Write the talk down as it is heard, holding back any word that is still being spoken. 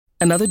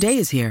Another day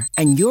is here,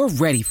 and you're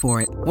ready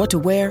for it. What to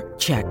wear?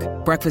 Check.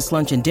 Breakfast,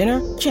 lunch, and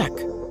dinner? Check.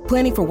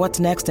 Planning for what's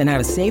next and how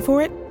to save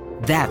for it?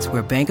 That's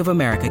where Bank of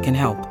America can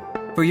help.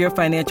 For your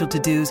financial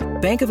to-dos,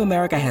 Bank of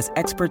America has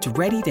experts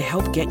ready to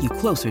help get you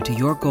closer to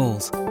your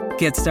goals.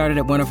 Get started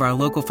at one of our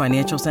local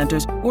financial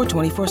centers or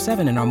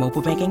 24/7 in our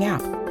mobile banking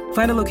app.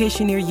 Find a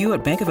location near you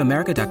at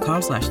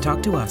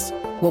bankofamerica.com/talktous.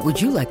 What would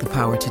you like the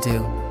power to do?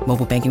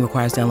 Mobile banking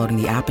requires downloading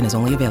the app and is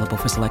only available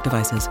for select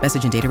devices.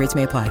 Message and data rates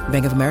may apply.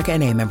 Bank of America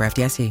N.A., member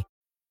FDIC.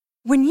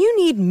 When you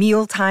need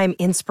mealtime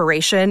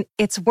inspiration,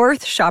 it's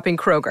worth shopping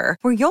Kroger,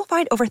 where you'll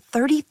find over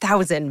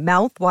 30,000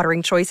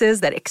 mouth-watering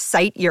choices that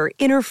excite your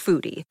inner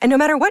foodie. And no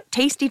matter what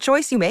tasty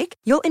choice you make,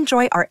 you'll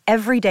enjoy our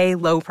everyday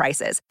low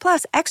prices,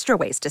 plus extra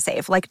ways to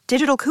save, like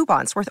digital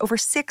coupons worth over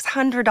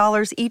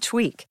 $600 each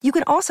week. You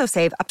can also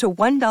save up to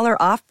 $1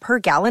 off per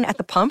gallon at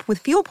the pump with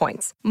fuel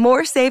points.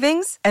 More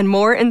savings and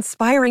more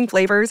inspiring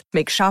flavors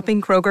make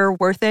shopping Kroger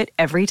worth it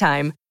every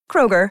time.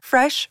 Kroger,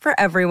 fresh for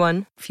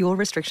everyone. Fuel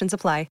restrictions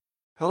apply.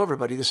 Hello,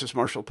 everybody. This is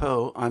Marshall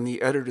Poe. I'm the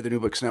editor of the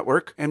New Books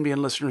Network. NBN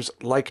listeners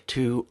like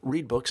to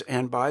read books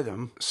and buy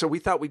them. So we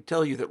thought we'd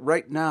tell you that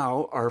right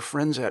now, our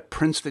friends at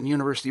Princeton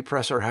University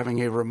Press are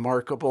having a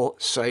remarkable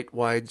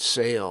site-wide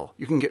sale.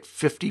 You can get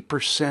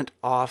 50%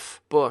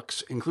 off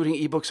books, including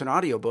ebooks and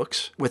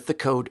audiobooks, with the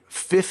code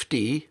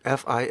 50,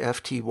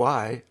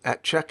 F-I-F-T-Y,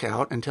 at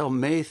checkout until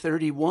May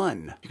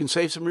 31. You can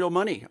save some real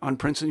money on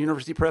Princeton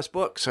University Press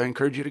books. I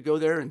encourage you to go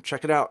there and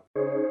check it out.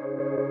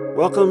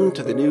 Welcome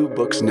to the New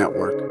Books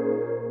Network.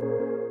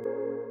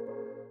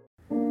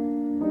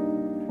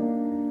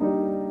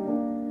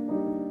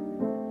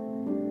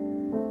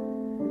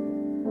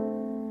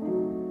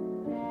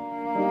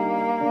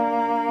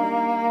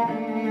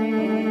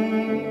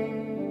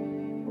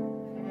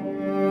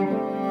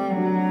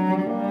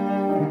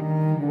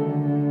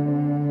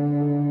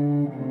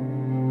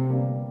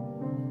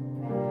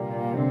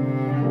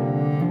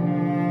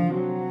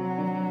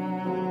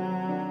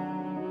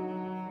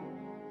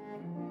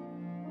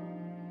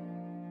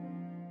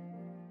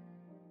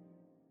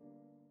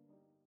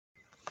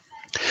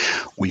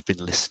 We've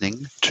been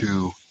listening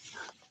to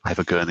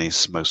Ivor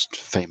Gurney's most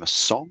famous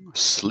song,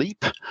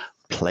 Sleep,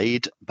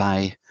 played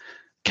by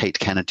Kate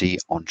Kennedy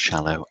on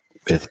cello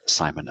with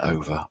Simon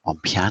Over on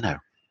piano.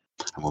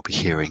 And we'll be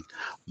hearing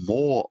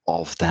more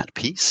of that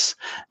piece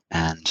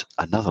and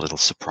another little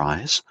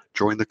surprise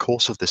during the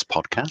course of this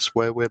podcast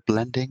where we're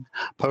blending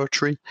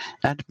poetry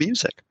and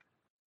music.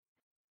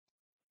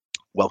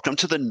 Welcome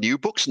to the New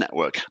Books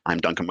Network. I'm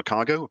Duncan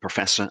McCargo, a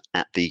professor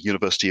at the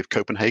University of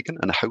Copenhagen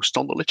and a host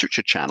on the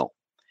Literature Channel.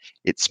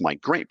 It's my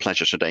great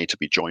pleasure today to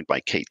be joined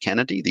by Kate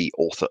Kennedy, the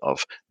author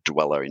of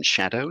Dweller in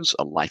Shadows,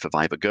 A Life of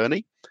Ivor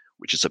Gurney,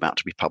 which is about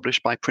to be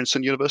published by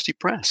Princeton University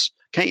Press.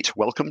 Kate,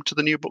 welcome to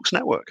the New Books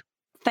Network.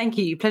 Thank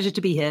you. Pleasure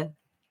to be here.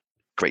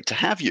 Great to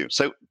have you.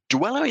 So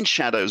Dweller in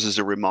Shadows is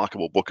a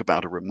remarkable book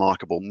about a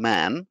remarkable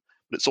man,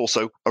 but it's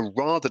also a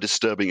rather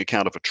disturbing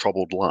account of a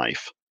troubled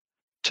life.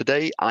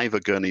 Today,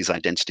 Ivor Gurney's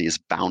identity is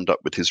bound up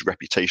with his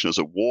reputation as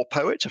a war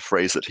poet, a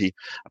phrase that he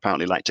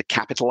apparently liked to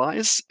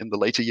capitalize in the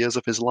later years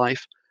of his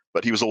life.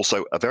 But he was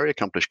also a very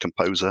accomplished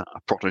composer, a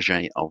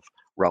protege of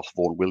Ralph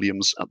Vaughan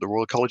Williams at the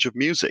Royal College of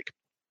Music.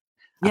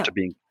 Yep.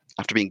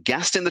 After being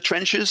gassed in the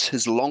trenches,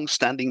 his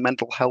long-standing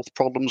mental health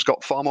problems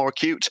got far more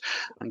acute,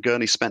 and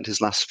Gurney spent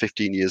his last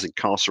 15 years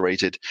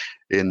incarcerated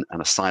in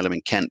an asylum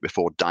in Kent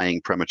before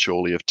dying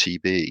prematurely of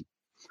TB.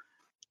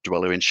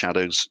 Dweller in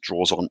Shadows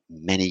draws on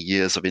many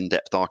years of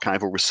in-depth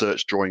archival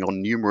research, drawing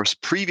on numerous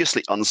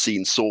previously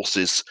unseen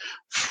sources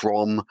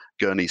from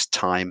Gurney's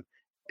time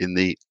in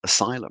the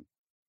asylum.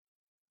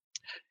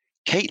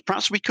 Kate,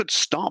 perhaps we could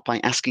start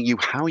by asking you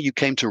how you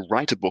came to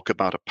write a book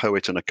about a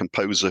poet and a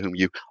composer whom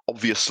you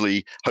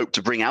obviously hope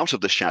to bring out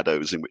of the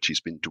shadows in which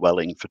he's been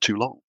dwelling for too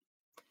long.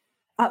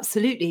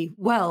 Absolutely.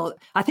 Well,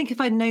 I think if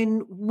I'd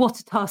known what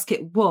a task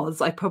it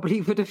was, I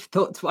probably would have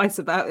thought twice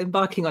about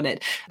embarking on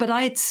it. But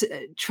I'd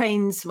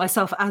trained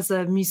myself as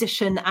a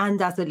musician and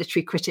as a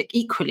literary critic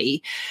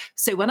equally.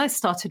 So when I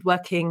started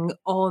working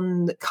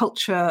on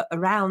culture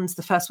around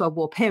the First World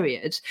War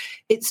period,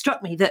 it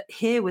struck me that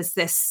here was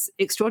this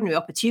extraordinary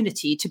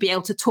opportunity to be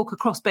able to talk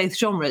across both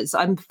genres.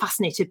 I'm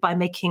fascinated by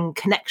making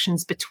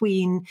connections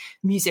between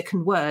music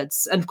and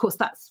words. And of course,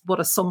 that's what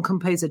a song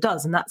composer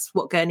does. And that's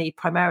what Gurney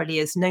primarily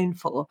is known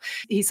for.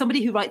 He's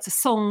somebody who writes a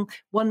song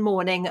one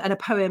morning and a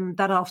poem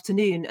that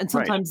afternoon, and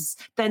sometimes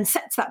then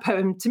sets that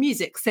poem to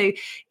music. So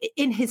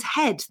in his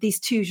head, these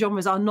two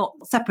genres are not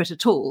separate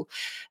at all.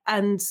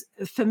 And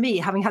for me,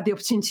 having had the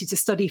opportunity to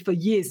study for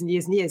years and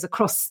years and years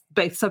across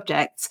both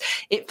subjects,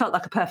 it felt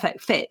like a perfect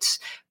fit.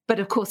 But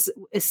of course,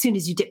 as soon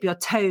as you dip your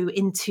toe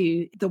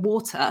into the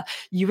water,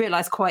 you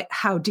realize quite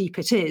how deep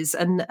it is.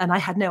 And I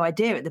had no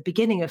idea at the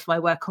beginning of my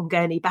work on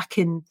Gurney back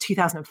in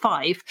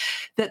 2005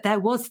 that there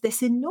was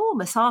this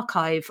enormous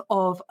archive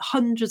of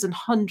hundreds and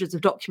hundreds of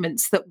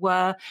documents that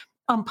were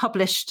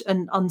unpublished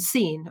and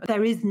unseen.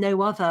 There is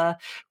no other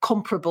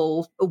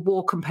comparable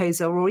war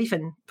composer or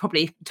even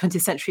probably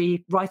 20th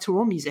century writer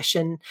or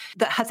musician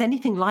that has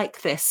anything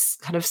like this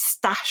kind of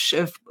stash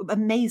of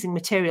amazing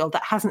material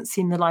that hasn't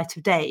seen the light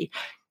of day.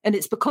 And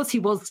it's because he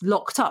was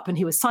locked up and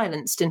he was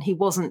silenced and he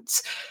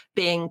wasn't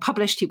being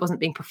published, he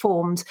wasn't being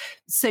performed.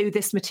 So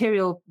this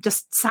material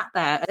just sat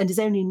there and is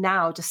only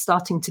now just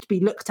starting to be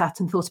looked at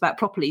and thought about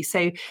properly.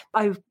 So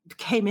I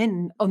came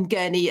in on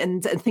Gurney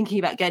and thinking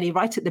about Gurney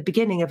right at the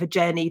beginning of a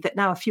journey that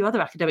now a few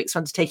other academics are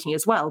undertaking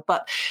as well.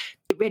 But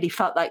it really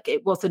felt like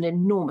it was an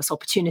enormous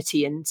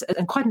opportunity and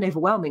quite an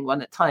overwhelming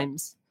one at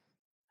times.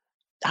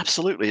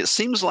 Absolutely. It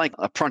seems like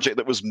a project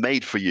that was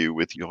made for you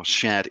with your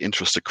shared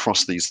interest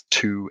across these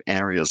two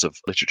areas of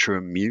literature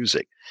and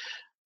music.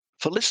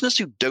 For listeners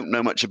who don't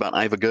know much about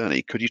Ivor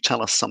Gurney, could you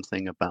tell us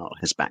something about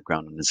his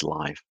background and his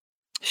life?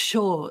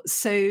 Sure.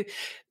 So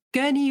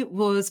Gurney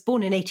was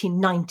born in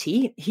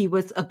 1890. He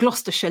was a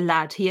Gloucestershire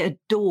lad. He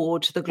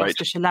adored the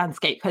Gloucestershire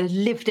landscape, he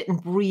lived it and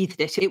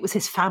breathed it. It was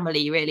his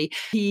family, really.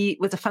 He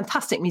was a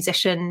fantastic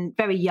musician,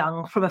 very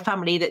young, from a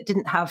family that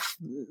didn't have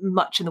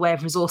much in the way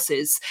of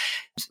resources.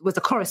 Was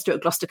a chorister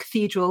at Gloucester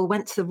Cathedral,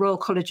 went to the Royal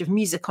College of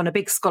Music on a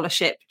big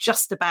scholarship,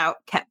 just about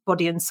kept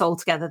body and soul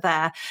together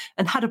there,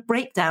 and had a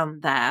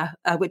breakdown there,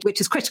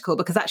 which is critical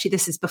because actually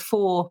this is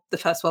before the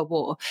First World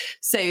War.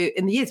 So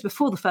in the years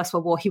before the First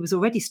World War, he was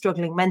already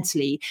struggling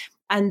mentally.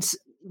 And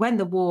when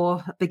the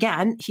war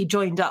began, he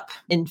joined up,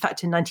 in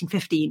fact, in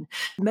 1915,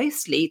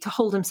 mostly to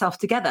hold himself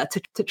together,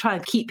 to try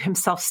and keep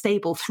himself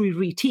stable through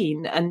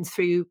routine and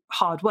through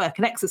hard work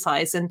and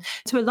exercise. And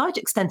to a large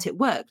extent, it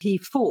worked. He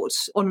fought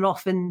on and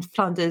off in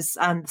Flanders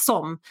and the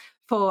Somme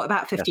for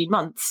about 15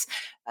 months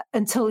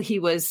until he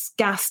was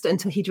gassed,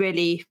 until he'd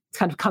really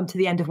kind of come to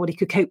the end of what he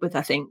could cope with,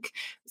 I think.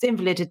 Was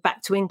invalided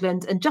back to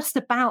England and just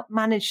about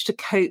managed to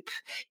cope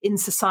in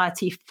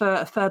society for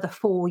a further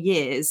 4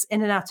 years,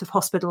 in and out of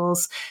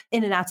hospitals,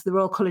 in and out of the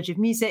Royal College of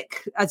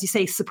Music, as you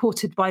say,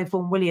 supported by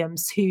Vaughan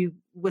Williams, who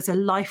was a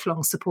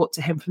lifelong support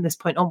to him from this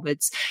point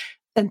onwards,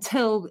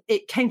 until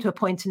it came to a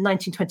point in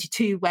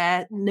 1922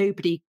 where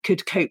nobody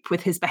could cope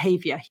with his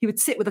behaviour. He would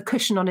sit with a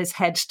cushion on his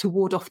head to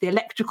ward off the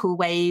electrical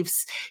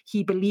waves.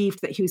 He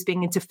believed that he was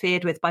being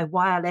interfered with by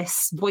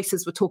wireless.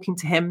 Voices were talking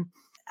to him.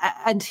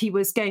 And he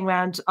was going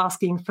around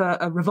asking for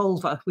a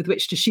revolver with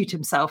which to shoot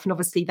himself. And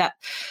obviously that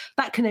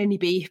can only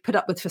be put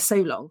up with for so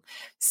long.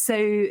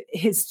 So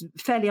his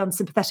fairly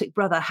unsympathetic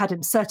brother had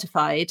him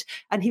certified,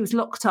 and he was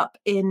locked up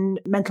in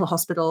mental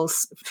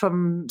hospitals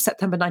from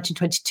September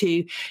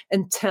 1922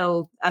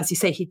 until, as you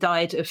say, he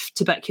died of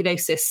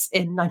tuberculosis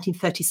in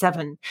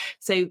 1937.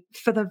 So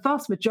for the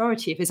vast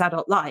majority of his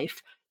adult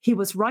life, he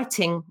was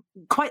writing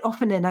quite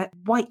often in a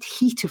white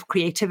heat of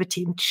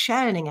creativity and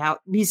churning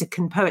out music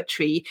and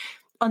poetry,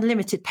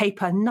 unlimited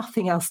paper,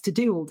 nothing else to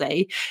do all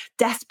day,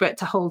 desperate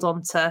to hold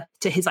on to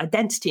his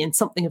identity and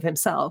something of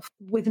himself,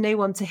 with no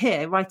one to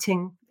hear,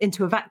 writing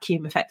into a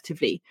vacuum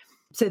effectively.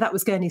 So that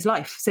was Gurney's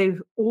life. So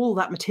all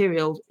that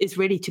material is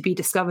really to be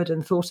discovered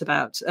and thought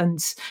about,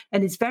 and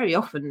is very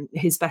often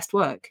his best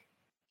work.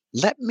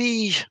 Let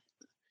me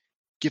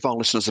give our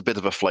listeners a bit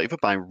of a flavour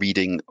by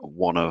reading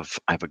one of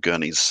Ivor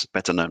Gurney's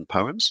better-known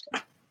poems,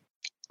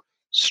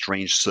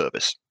 Strange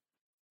Service.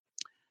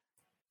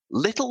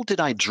 Little did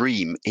I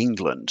dream,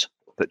 England,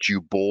 that you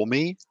bore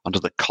me under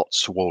the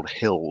Cotswold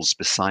hills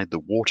beside the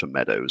water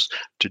meadows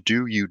to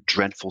do you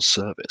dreadful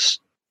service,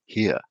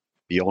 here,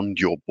 beyond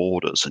your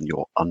borders and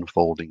your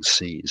unfolding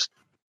seas.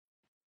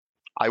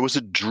 I was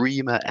a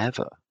dreamer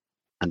ever,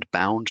 and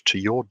bound to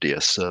your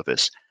dear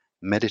service,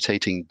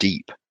 meditating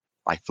deep,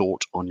 I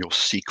thought on your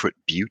secret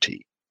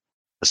beauty,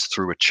 as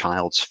through a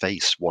child's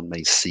face one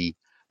may see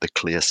the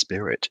clear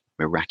spirit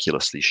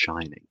miraculously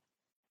shining.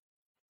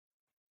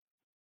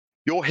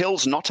 Your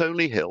hills not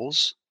only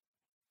hills,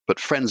 but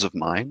friends of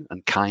mine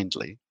and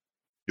kindly,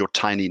 your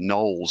tiny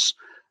knolls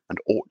and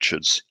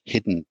orchards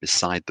hidden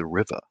beside the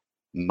river,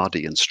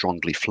 muddy and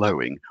strongly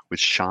flowing, with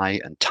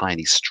shy and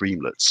tiny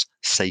streamlets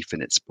safe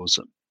in its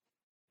bosom.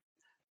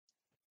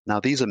 Now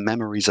these are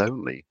memories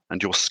only,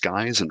 and your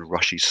skies and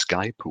rushy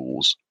sky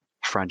pools,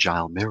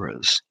 fragile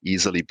mirrors,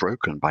 easily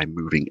broken by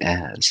moving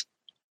airs.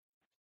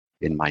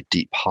 In my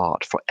deep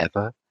heart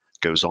forever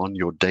goes on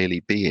your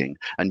daily being,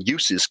 and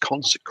uses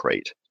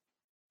consecrate.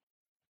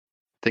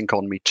 Think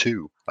on me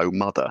too, O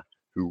Mother,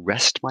 who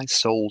rest my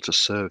soul to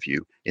serve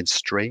you in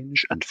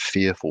strange and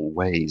fearful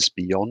ways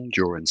beyond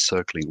your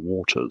encircling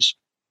waters.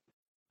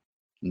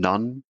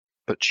 None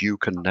but you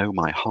can know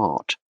my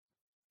heart,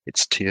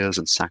 its tears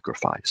and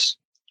sacrifice.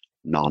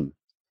 None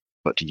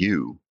but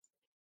you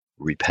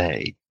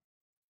repay.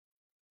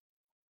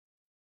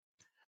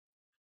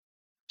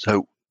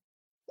 So,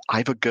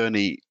 Ivor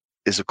Gurney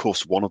is, of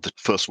course, one of the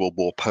First World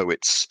War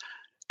poets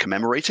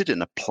commemorated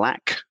in a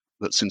plaque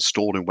that's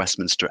installed in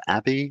Westminster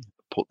Abbey,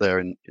 put there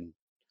in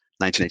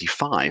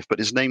 1985, but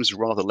his name's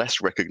rather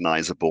less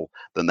recognizable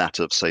than that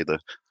of, say, the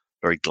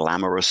very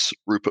glamorous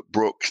Rupert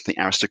Brooke, the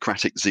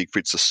aristocratic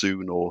Siegfried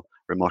Sassoon, or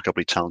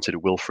remarkably talented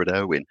Wilfred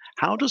Owen.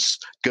 How does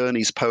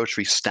Gurney's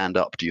poetry stand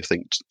up, do you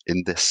think,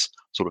 in this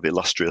sort of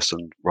illustrious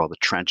and rather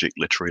tragic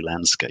literary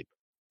landscape?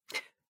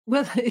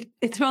 Well,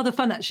 it's rather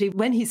fun, actually.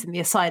 When he's in the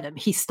asylum,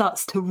 he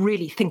starts to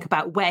really think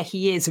about where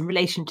he is in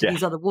relation to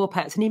these other war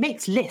poets. And he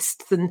makes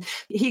lists, and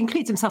he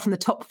includes himself in the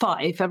top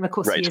 5. And of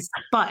course, he is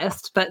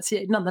biased, but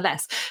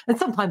nonetheless. And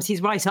sometimes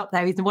he's right up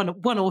there. He's in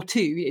one or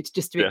two,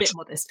 just to be a bit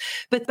modest.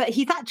 But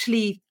he's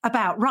actually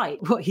about right.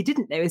 What he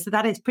didn't know is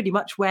that is pretty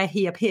much where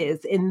he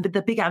appears in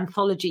the big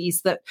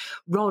anthologies that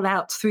roll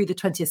out through the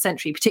 20th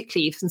century,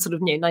 particularly from sort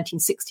of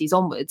 1960s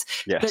onwards,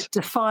 that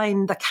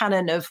define the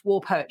canon of war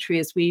poetry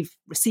as we've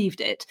received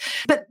it.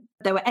 But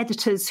there were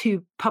editors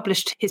who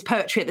published his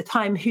poetry at the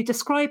time who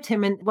described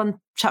him, in one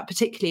chap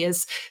particularly,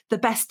 as the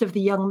best of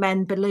the young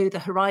men below the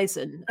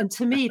horizon. And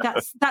to me,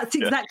 that's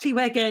exactly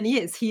where Gurney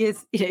is. He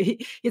is,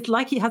 it's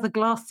like he has a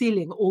glass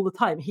ceiling all the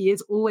time. He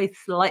is always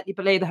slightly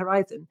below the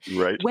horizon.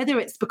 Right. Whether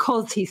it's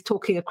because he's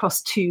talking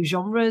across 2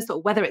 genres,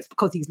 or whether it's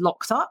because he's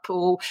locked up,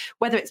 or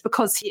whether it's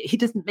because he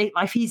doesn't make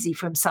life easy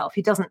for himself.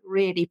 He doesn't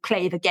really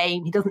play the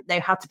game. He doesn't know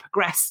how to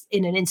progress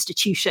in an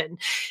institution.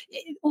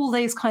 All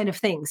those kind of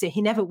things.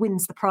 He never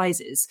wins the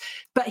prizes,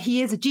 but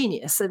he is a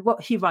genius, and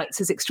what he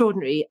writes is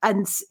extraordinary.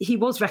 And he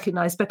was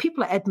recognised by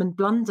people like Edmund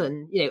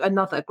Blunden,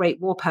 another great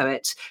war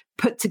poet,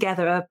 put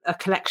together a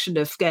collection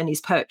of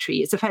Gurney's poetry.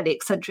 It's a fairly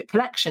eccentric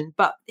collection,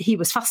 but he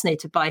was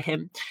fascinated by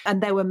him.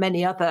 And there were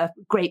many other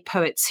great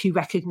poets who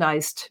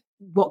recognised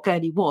what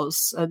Gurney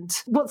was. And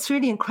what's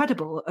really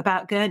incredible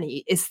about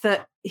Gurney is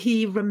that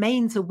he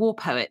remains a war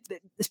poet.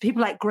 There's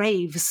people like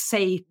Graves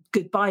say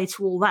goodbye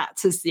to all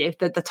that, as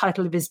the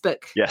title of his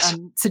book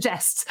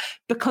suggests,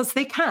 because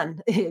they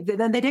can.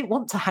 Then they don't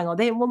want to hang on.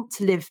 They don't want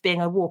to live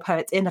being a war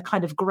poet in a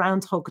kind of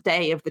Groundhog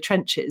Day of the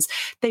trenches.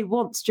 They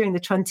want, during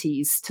the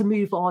 20s, to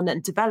move on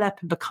and develop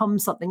and become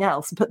something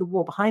else and put the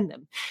war behind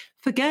them.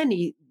 For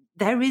Gurney,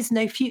 there is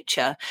no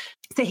future.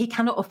 So he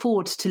cannot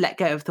afford to let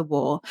go of the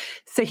war.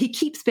 So he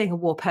keeps being a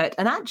war poet.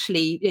 And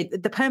actually,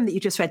 the poem that you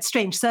just read,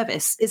 Strange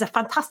Service, is a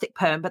fantastic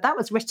poem, but that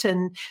was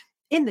written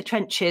in the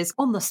trenches,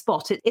 on the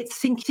spot. It's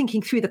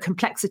thinking through the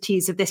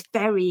complexities of this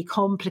very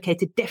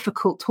complicated,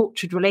 difficult,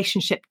 tortured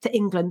relationship to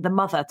England, the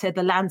mother, to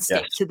the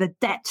landscape, to the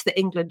debt that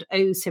England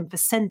owes him for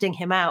sending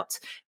him out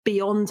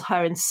beyond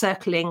her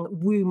encircling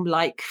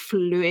womb-like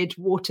fluid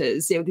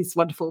waters, these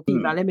wonderful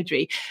female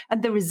imagery,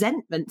 and the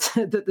resentment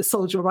that the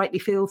soldier rightly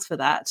feels for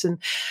that,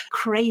 and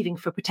craving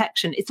for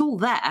protection. It's all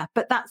there,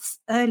 but that's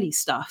early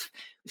stuff.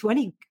 When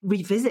he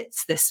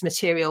revisits this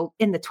material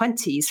in the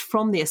 20s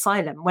from the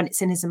asylum, when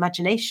it's in his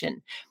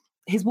imagination,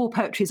 his war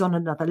poetry is on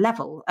another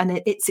level,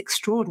 and it's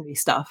extraordinary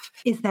stuff.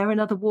 Is there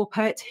another war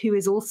poet who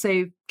is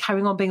also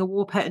carrying on being a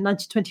war poet in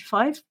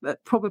 1925?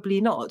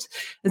 Probably not.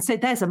 And so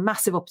there's a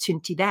massive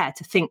opportunity there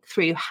to think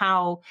through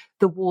how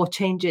the war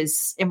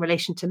changes in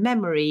relation to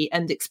memory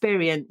and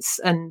experience,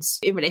 and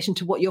in relation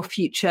to what your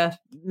future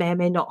may or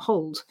may not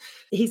hold.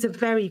 He's a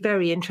very,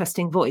 very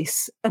interesting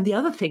voice. And the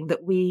other thing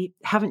that we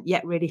haven't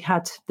yet really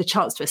had the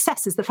chance to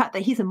assess is the fact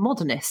that he's a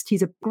modernist.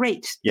 He's a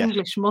great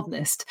English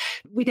modernist.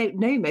 We don't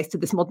know most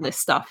of this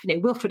modernist stuff.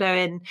 Wilfred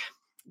Owen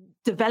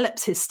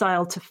develops his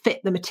style to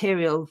fit the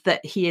material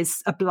that he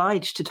is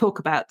obliged to talk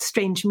about.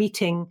 Strange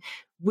Meeting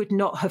would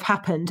not have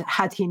happened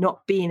had he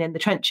not been in the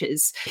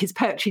trenches. His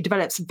poetry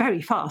develops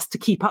very fast to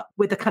keep up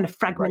with the kind of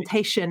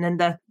fragmentation and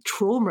the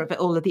trauma of it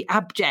all, of the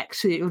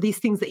abject, all these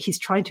things that he's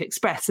trying to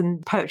express,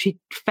 and poetry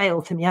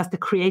fails him. He has to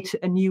create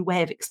a new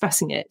way of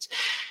expressing it.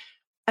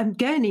 And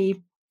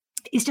Gurney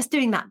is just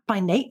doing that by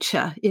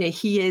nature.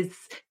 He is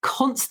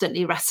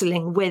constantly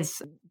wrestling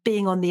with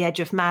being on the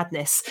edge of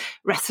madness,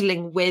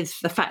 wrestling with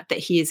the fact that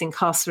he is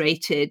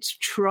incarcerated,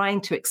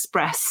 trying to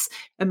express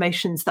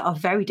emotions that are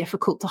very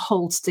difficult to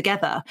hold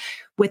together,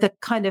 with a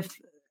kind of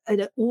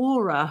an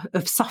aura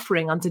of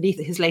suffering underneath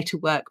his later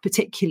work,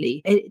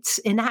 particularly. It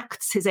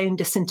enacts his own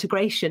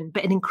disintegration,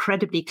 but in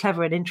incredibly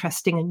clever and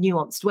interesting and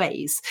nuanced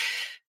ways.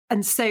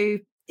 And so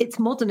it's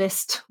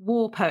modernist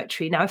war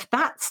poetry. Now, if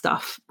that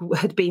stuff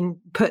had been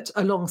put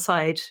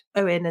alongside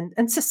Owen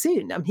and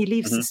Sassoon, he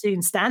leaves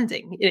Sassoon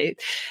standing,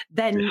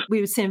 then we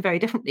would see him very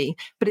differently.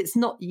 But it's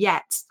not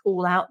yet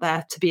all out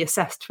there to be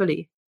assessed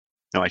fully.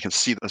 Now, I can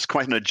see there's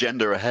quite an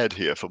agenda ahead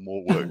here for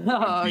more work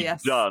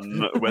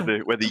done,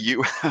 whether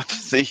you have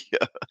the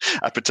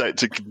appetite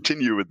to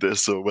continue with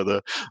this, or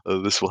whether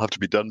this will have to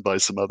be done by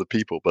some other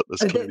people. But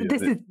there's clearly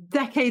this is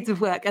decades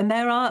of work. And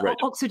there are,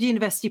 Oxford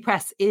University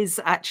Press is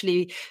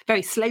actually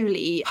very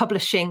slowly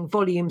publishing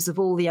volumes of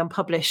all the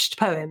unpublished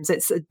poems.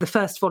 It's the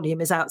first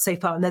volume is out so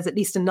far, and there's at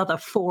least another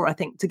 4, I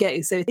think, to go.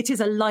 So it is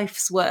a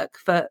life's work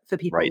for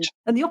people. Right.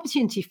 And the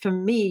opportunity for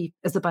me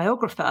as a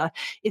biographer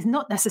is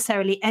not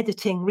necessarily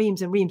editing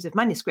reams and reams of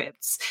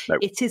manuscripts. No.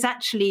 It is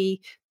actually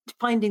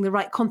finding the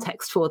right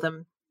context for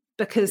them.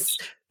 because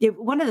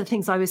one of the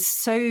things I was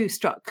so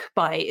struck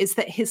by is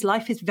that his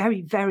life is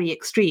very, very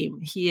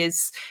extreme. He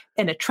is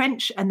in a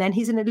trench and then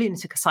he's in a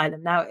lunatic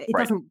asylum. Now, it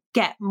doesn't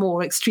get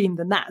more extreme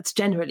than that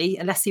generally,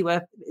 unless he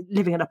were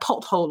living in a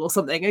pothole or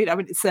something. I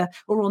mean,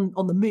 or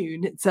on the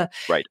moon.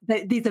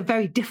 These are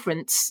very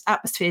different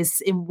atmospheres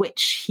in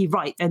which he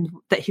writes and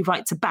that he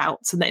writes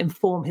about and that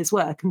inform his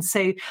work. And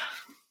so,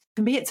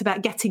 for me, it's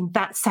about getting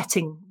that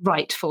setting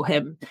right for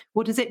him.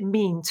 What does it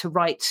mean to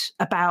write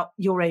about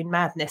your own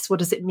madness? What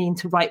does it mean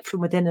to write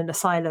from within an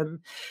asylum,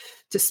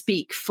 to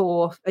speak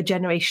for a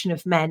generation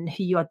of men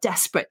who you are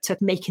desperate to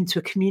make into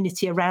a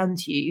community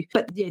around you,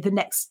 but the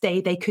next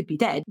day they could be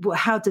dead?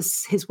 How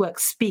does his work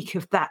speak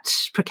of that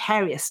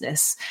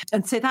precariousness?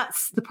 And so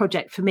that's the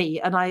project for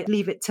me. And I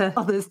leave it to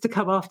others to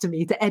come after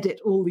me to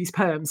edit all these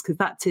poems, because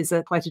that is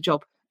quite a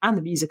job. And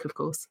the music, of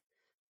course.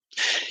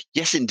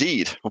 Yes,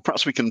 indeed. Well,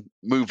 perhaps we can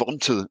move on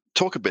to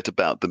talk a bit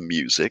about the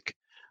music.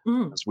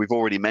 As we've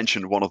already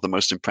mentioned, one of the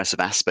most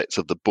impressive aspects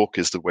of the book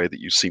is the way that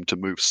you seem to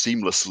move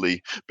seamlessly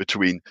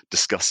between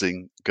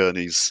discussing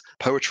Gurney's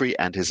poetry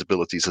and his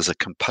abilities as a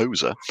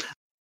composer.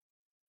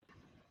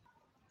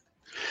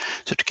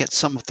 So to get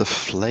some of the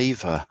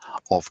flavour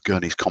of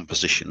Gurney's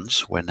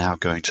compositions, we're now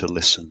going to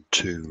listen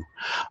to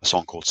a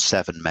song called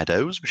Seven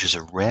Meadows, which is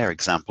a rare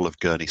example of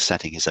Gurney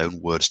setting his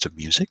own words to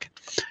music.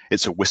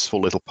 It's a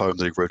wistful little poem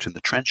that he wrote in the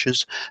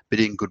trenches,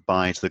 bidding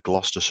goodbye to the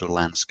Gloucestershire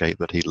landscape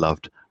that he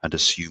loved and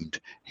assumed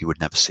he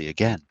would never see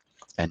again,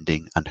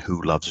 ending, "And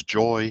who loves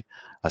joy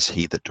as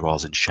he that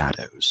dwells in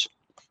shadows?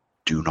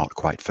 Do not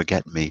quite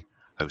forget me,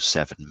 O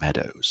Seven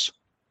Meadows."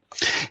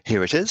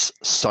 Here it is,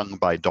 sung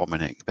by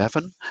Dominic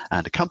Bevan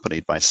and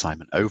accompanied by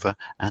Simon Over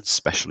and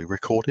specially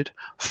recorded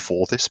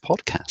for this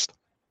podcast.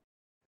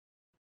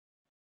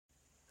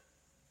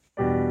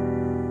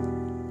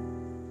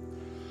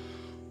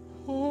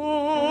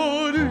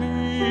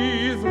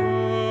 Only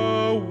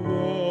the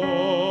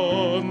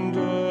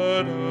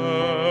wanderer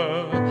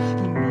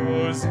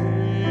knows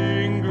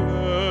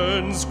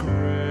England's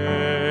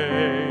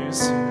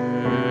graces.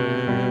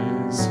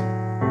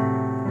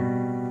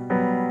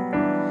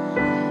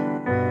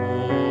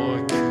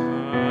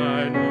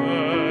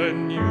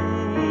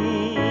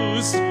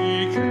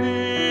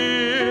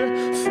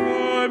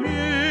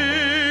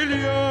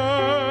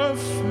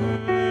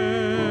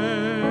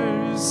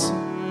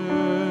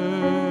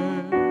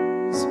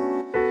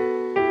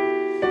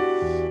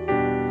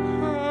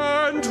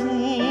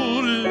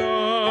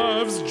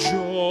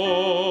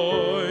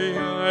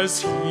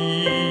 As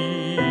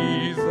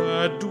he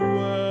that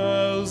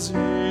dwells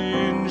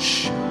in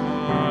shadows,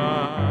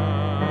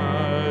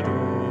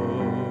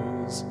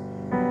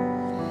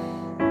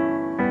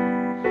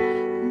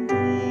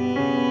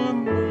 do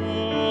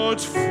not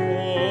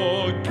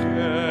forget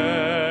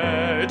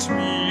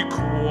me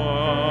quite.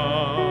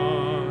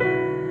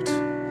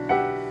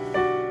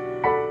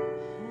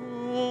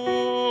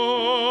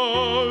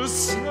 Oh,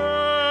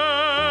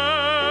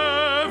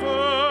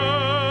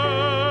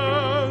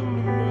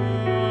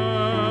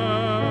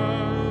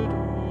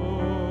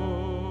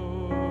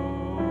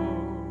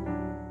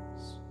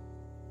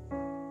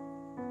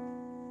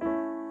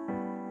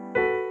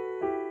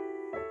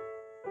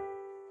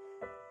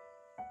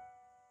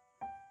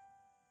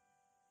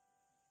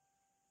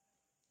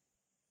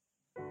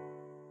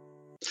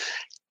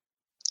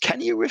 Can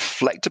you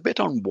reflect a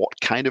bit on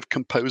what kind of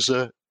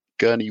composer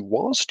Gurney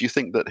was? Do you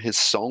think that his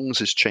songs,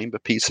 his chamber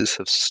pieces,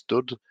 have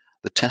stood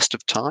the test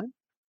of time?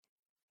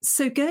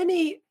 So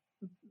Gurney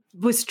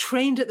was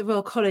trained at the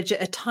Royal College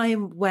at a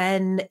time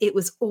when it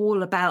was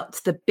all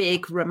about the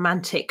big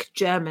romantic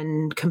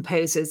German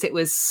composers. It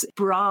was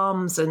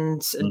Brahms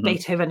and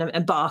Beethoven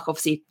and Bach,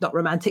 obviously not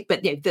romantic,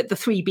 but the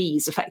three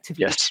Bs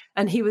effectively. Yes.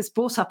 And he was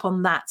brought up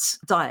on that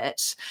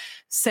diet.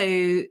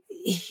 So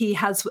he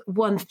has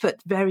one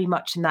foot very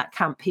much in that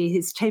camp.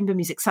 His chamber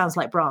music sounds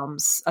like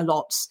Brahms a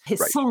lot.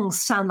 His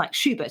songs sound like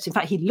Schubert. In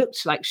fact, he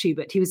looked like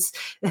Schubert.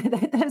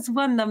 There's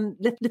one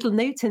little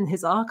note in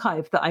his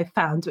archive that I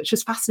found, which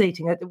was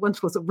fascinating, a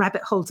wonderful sort of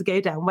rabbit hole to go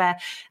down, where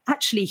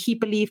actually he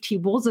believed he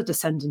was a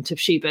descendant of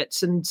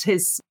Schubert, and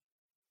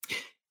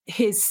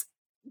his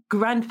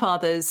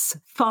grandfather's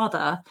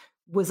father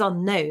was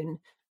unknown.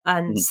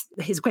 And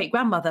his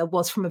great-grandmother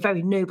was from a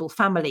very noble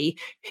family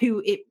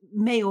who it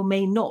may or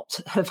may not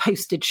have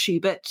hosted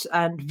Schubert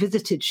and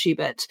visited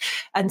Schubert.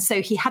 And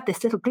so he had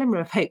this little glimmer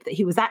of hope that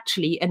he was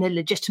actually an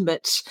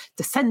illegitimate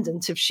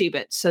descendant of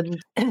Schubert,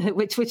 and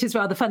which is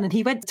rather fun. And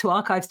he went to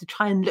archives to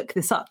try and look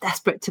this up,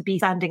 desperate to be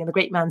standing in the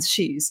great man's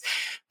shoes.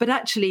 But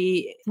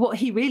actually, what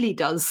he really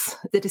does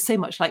that is so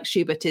much like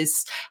Schubert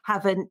is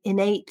have an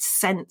innate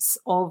sense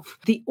of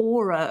the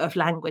aura of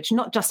language,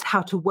 not just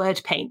how to word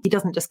paint. He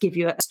doesn't just give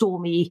you a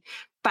stormy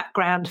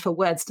background for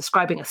words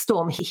describing a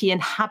storm. He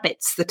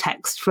inhabits the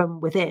text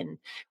from within,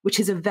 which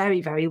is a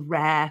very, very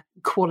rare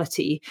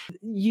quality,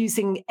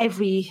 using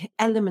every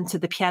element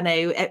of the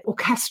piano,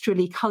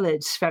 orchestrally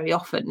coloured very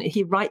often.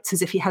 He writes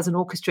as if he has an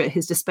orchestra at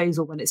his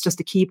disposal when it's just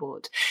a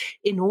keyboard,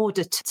 in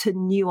order to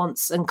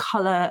nuance and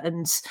colour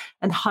and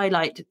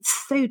highlight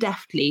so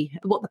deftly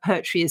what the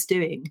poetry is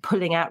doing,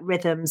 pulling out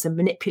rhythms and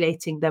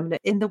manipulating them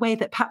in the way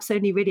that perhaps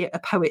only really a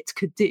poet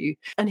could do.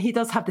 And he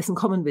does have this in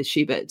common with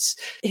Schubert.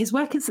 His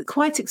work is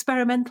quite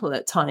experimental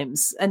at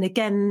times. And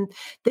again,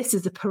 this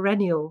is a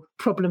perennial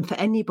problem for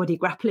anybody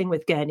grappling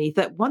with Gurney,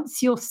 that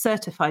once you're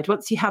certified,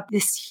 once you have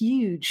this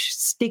huge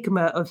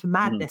stigma of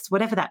madness,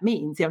 whatever that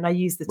means, and I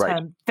use the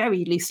term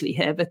very loosely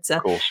here, but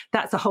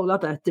that's a whole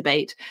other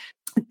debate.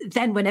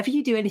 Then whenever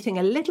you do anything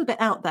a little bit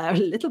out there, a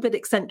little bit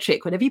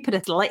eccentric, whenever you put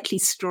a slightly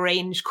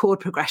strange chord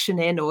progression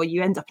in, or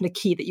you end up in a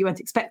key that you weren't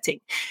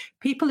expecting,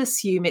 people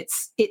assume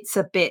it's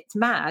a bit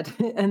mad.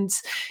 And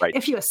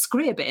if you're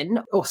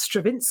Scriabin or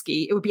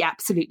Stravinsky, it would be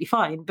absolutely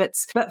fine. But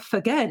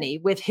for Gurney,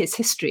 with his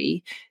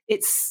history,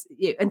 it's,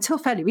 until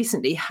fairly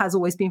recently, has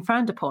always been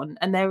frowned upon.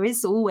 And there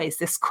is always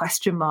this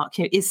question mark,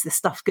 is this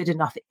stuff good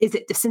enough? Is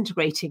it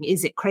disintegrating?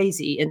 Is it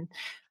crazy?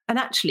 And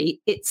actually,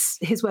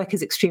 his work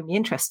is extremely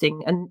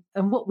interesting.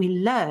 And what we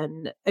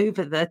learn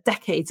over the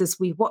decades as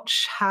we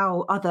watch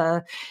how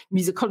other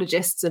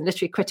musicologists and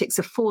literary critics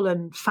have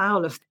fallen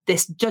foul of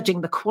this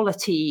judging the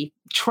quality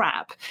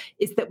trap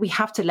is that we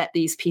have to let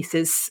these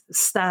pieces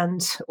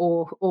stand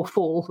or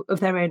fall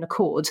of their own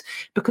accord,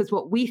 because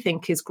what we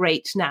think is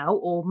great now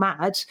or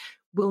mad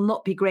will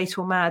not be great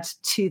or mad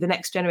to the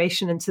next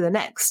generation and to the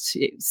next.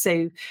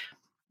 So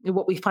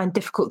what we find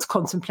difficult to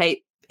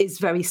contemplate is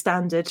very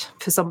standard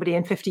for somebody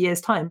in 50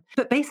 years' time.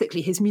 But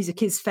basically, his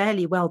music is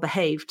fairly well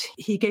behaved.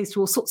 He goes to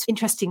all sorts of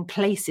interesting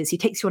places. He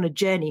takes you on a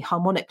journey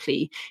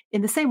harmonically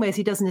in the same way as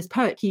he does in his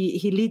poet.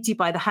 He leads you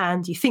by the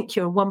hand. You think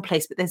you're in one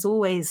place, but there's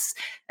always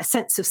a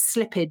sense of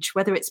slippage,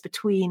 whether it's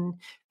between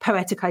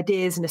poetic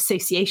ideas and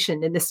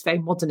association in this very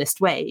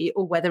modernist way,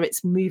 or whether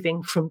it's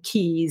moving from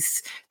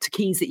keys to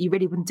keys that you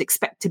really wouldn't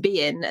expect to be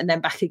in and then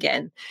back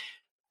again.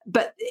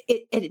 But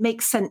it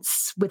makes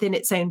sense within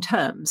its own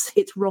terms.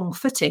 It's wrong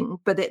footing,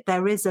 but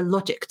there is a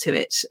logic to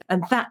it.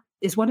 And that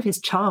is one of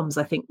his charms,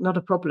 I think, not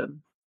a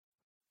problem.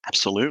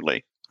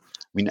 Absolutely.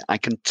 I mean, I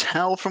can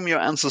tell from your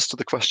answers to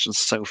the questions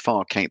so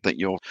far, Kate, that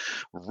you're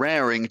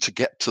raring to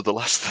get to the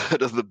last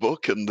third of the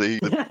book and the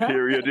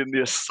period in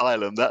the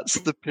asylum. That's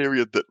the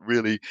period that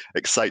really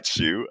excites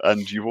you.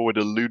 And you've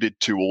already alluded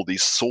to all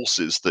these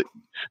sources that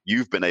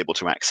you've been able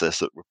to access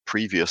that were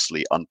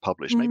previously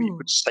unpublished. Maybe you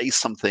could say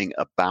something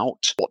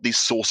about what these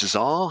sources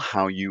are,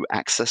 how you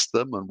access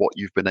them, and what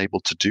you've been able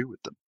to do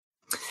with them.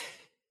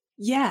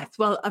 Yes,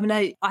 well, I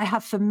mean, I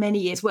have for many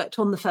years worked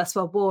on the First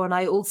World War, and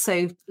I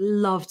also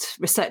loved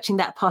researching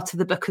that part of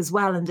the book as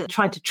well, and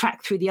trying to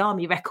track through the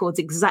army records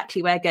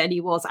exactly where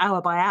Gurney was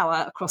hour by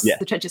hour across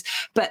the trenches.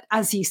 But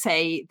as you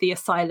say, the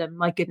asylum,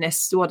 my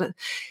goodness,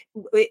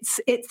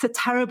 it's a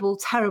terrible,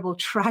 terrible,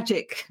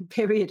 tragic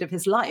period of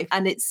his life,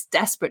 and it's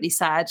desperately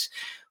sad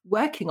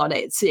working on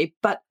it,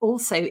 but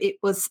also it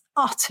was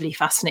utterly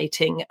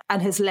fascinating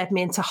and has led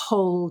me into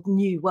whole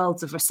new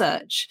worlds of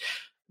research.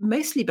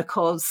 Mostly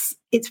because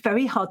it's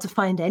very hard to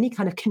find any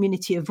kind of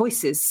community of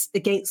voices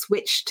against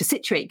which to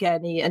situate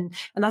Gurney. And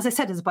as I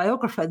said, as a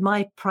biographer,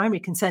 my primary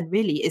concern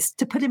really is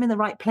to put him in the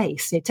right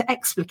place, to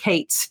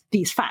explicate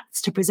these facts,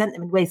 to present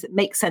them in ways that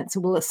make sense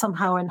and will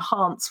somehow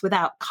enhance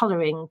without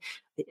colouring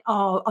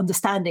our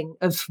understanding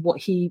of what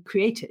he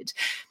created.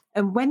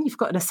 And when you've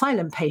got an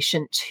asylum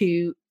patient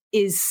who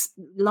is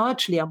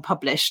largely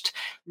unpublished,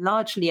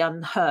 largely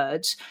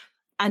unheard,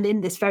 and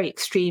in this very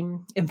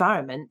extreme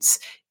environment,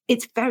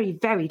 it's very,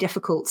 very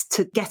difficult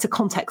to get a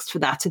context for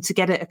that and to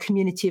get a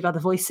community of other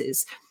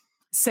voices.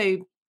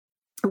 So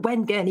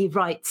when Gurney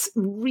writes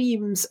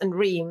reams and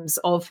reams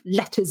of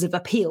letters of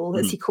appeal,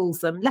 as he calls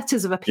them,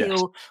 letters of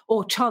appeal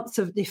or chance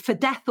of for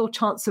death or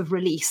chance of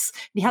release.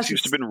 He has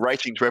seems to have been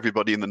writing to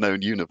everybody in the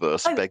known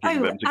universe,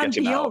 begging them to get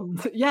him beyond.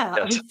 out. Yeah,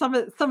 yes. I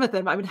mean, some of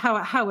them, I mean, how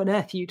on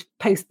earth you'd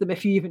post them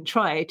if you even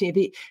tried?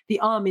 The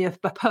Army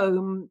of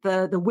Bapaume,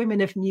 the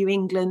Women of New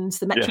England,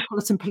 the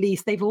Metropolitan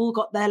Police, they've all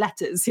got their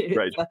letters.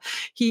 Right.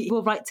 He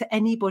will write to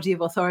anybody of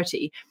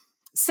authority.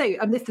 So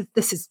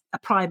this is a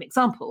prime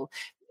example.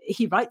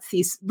 He writes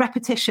these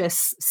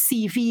repetitious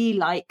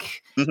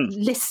CV-like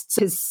lists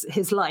of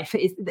his life.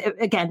 It is,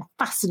 again,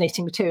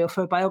 fascinating material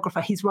for a biographer.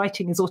 He's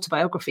writing his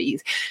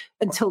autobiographies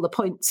until the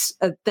point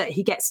that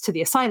he gets to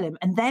the asylum.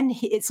 And then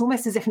it's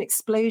almost as if an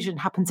explosion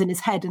happens in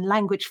his head and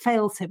language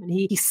fails him. And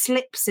he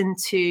slips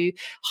into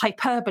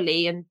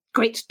hyperbole, and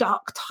great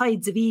dark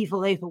tides of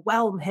evil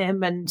overwhelm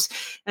him, and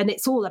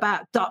it's all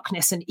about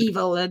darkness and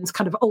evil and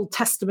kind of Old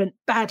Testament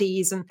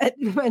baddies.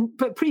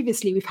 But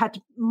previously we've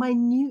had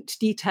minute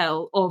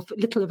detail of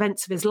little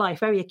events of his life,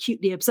 very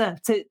acutely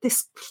observed. So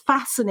this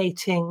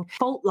fascinating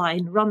fault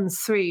line runs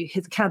through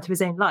his account of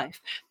his own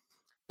life.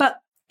 But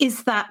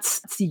is that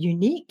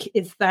unique?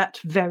 Is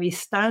that very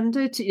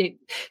standard?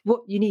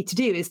 What you need to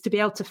do is to be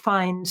able to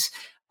find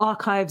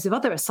archives of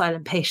other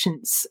asylum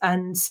patients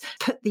and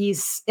put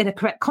these in a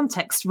correct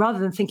context, rather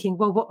than thinking,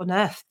 well, what on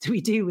earth do we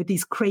do with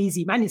these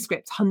crazy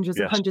manuscripts, hundreds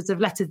and hundreds of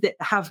letters that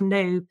have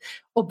no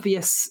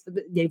obvious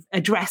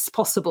address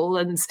possible,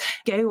 and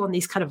go on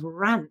these kind of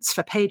rants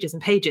for pages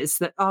and pages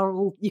that are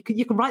all, you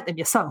can write them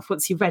yourself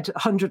once you've read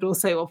 100 or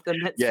so of them.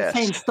 It's the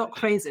same stock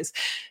phrases.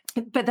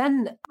 But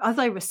then, as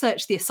I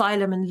researched the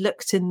asylum and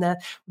looked in the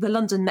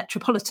London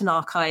Metropolitan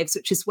Archives,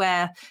 which is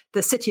where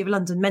the City of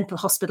London Mental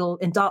Hospital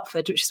in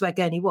Dartford, which is where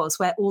Gurney was,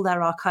 where all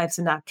their archives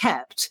are now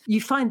kept,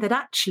 you find that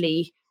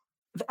actually,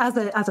 as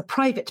a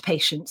private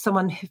patient,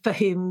 someone for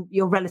whom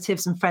your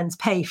relatives and friends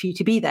pay for you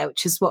to be there,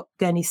 which is what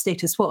Gurney's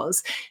status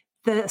was,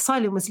 the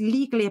asylum was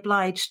legally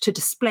obliged to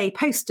display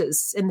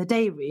posters in the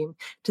day room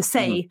to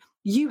say,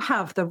 you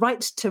have the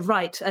right to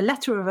write a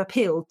letter of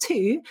appeal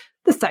to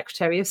the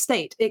Secretary of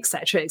State,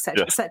 etc.,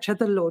 etc., etc.,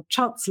 the Lord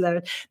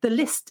Chancellor. The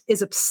list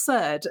is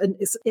absurd, and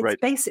it's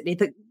basically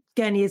that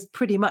Gurney is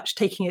pretty much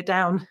taking it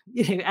down,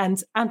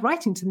 and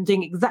writing to them,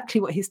 doing exactly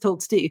what he's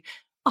told to do.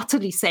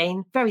 Utterly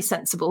sane, very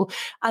sensible,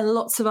 and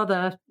lots of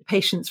other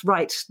patients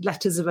write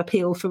letters of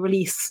appeal for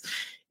release,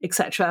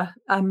 etc.,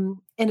 in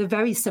a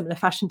very similar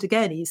fashion to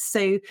Gurney's.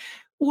 So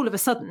all of a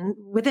sudden,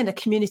 within a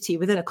community,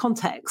 within a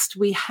context,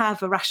 we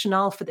have a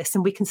rationale for this,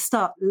 and we can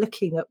start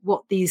looking at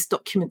what these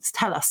documents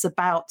tell us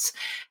about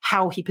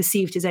how he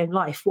perceived his own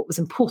life, what was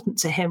important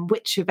to him,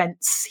 which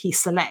events he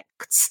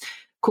selects.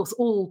 Of course,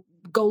 all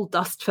gold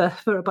dust for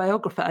a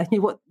biographer.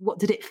 What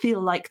did it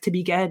feel like to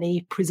be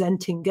Gurney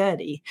presenting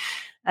Gurney?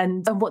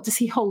 And what does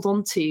he hold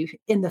on to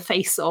in the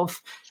face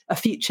of a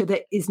future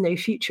that is no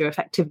future,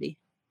 effectively?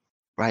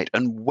 Right.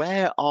 And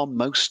where are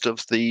most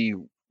of the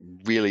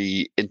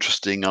really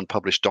interesting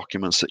unpublished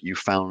documents that you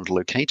found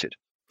located?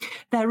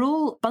 They're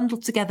all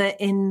bundled together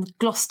in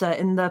Gloucester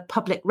in the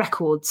Public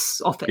Records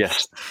Office.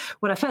 Yes.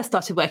 When I first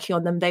started working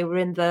on them, they were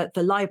in the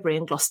library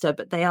in Gloucester,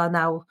 but they are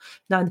now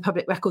in the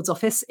Public Records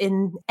Office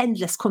in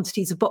endless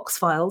quantities of box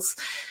files.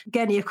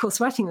 Gurney, of course,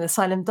 writing in the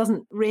asylum,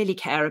 doesn't really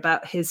care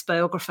about his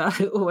biographer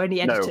or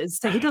any editors,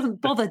 so he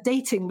doesn't bother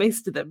dating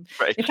most of them.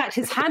 Right. In fact,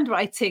 his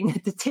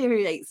handwriting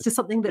deteriorates to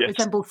something that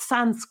resembles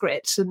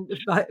Sanskrit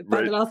by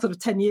the last sort of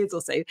 10 years or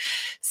so.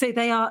 So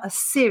they are a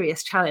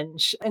serious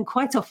challenge, and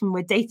quite often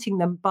we're dating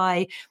them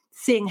by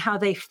seeing how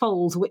they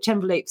fold, which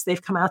envelopes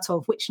they've come out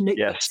of, which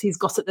notebooks he's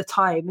got at the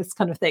time, this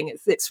kind of thing.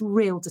 It's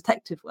real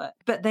detective work,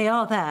 but they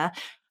are there.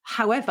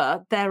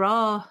 However, there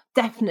are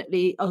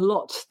definitely a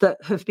lot that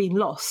have been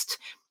lost.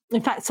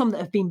 In fact, some that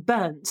have been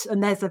burnt.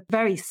 And there's a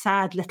very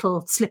sad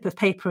little slip of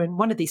paper in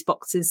one of these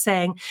boxes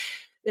saying,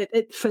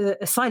 for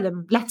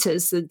asylum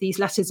letters, these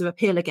letters of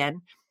appeal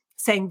again,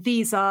 saying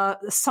these are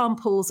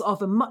samples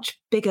of a much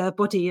bigger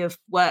body of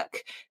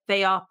work.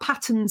 They are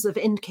patterns of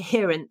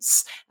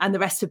incoherence, and the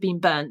rest have been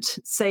burnt.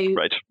 So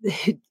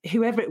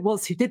whoever it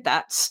was who did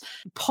that,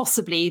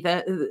 possibly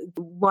the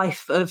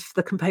wife of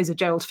the composer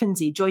Gerald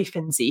Finzi, Joy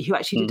Finzi, who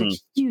actually did a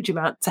huge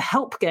amount to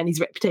help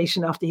Gurney's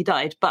reputation after he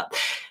died, but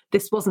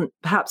this wasn't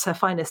perhaps her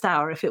finest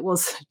hour if it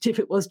was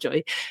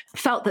Joy,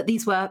 felt that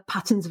these were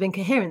patterns of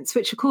incoherence,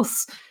 which of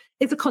course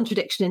is a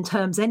contradiction in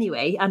terms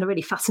anyway, and a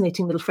really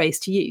fascinating little phrase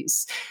to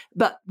use.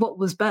 But what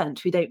was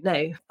burnt, we don't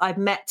know. I've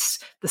met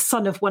the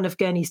son of one of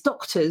Gurney's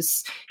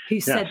doctors who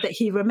said that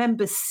he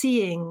remembers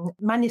seeing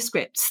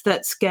manuscripts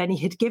that Gurney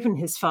had given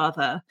his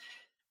father,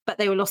 but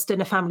they were lost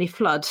in a family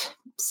flood.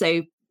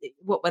 So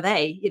what were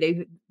they?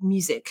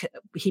 Music,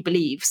 he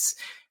believes.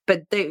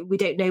 But we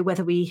don't know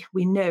whether we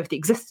know of the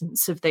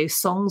existence of those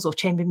songs or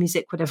chamber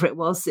music, whatever it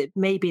was. It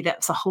may be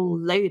that's a whole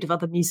load of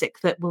other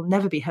music that will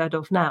never be heard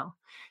of now.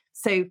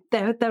 So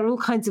there are all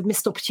kinds of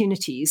missed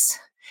opportunities.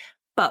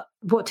 But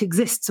what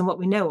exists and what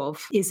we know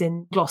of is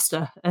in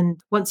Gloucester. And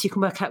once you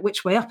can work out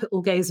which way up it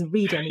all goes and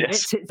read any of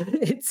it,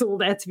 it's all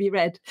there to be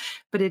read.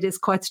 But it is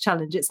quite a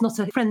challenge. It's not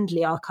a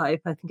friendly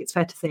archive, I think it's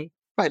fair to say.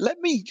 Right,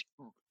 let me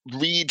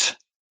read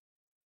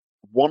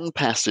one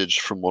passage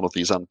from one of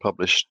these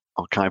unpublished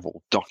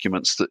archival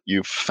documents that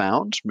you've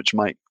found, which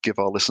might give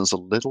our listeners a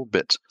little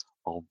bit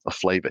of a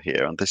flavour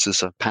here. And this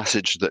is a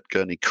passage that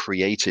Gurney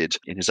created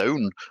in his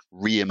own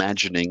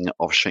reimagining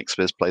of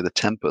Shakespeare's play The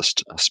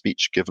Tempest, a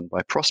speech given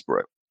by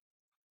Prospero.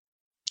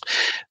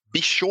 Be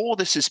sure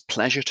this is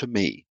pleasure to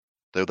me,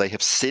 though they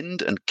have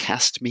sinned and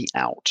cast me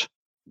out,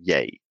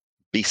 yea,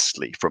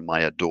 beastly from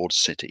my adored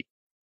city.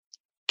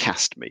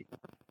 Cast me,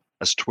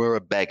 as 'twere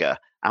a beggar,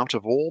 out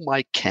of all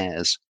my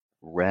cares,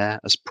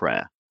 rare as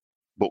prayer,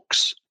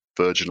 books,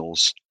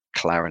 virginals,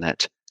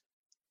 clarinet,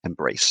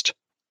 embraced.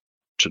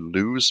 To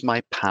lose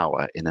my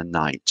power in a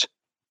night,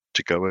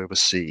 to go over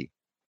sea,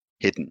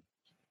 hidden,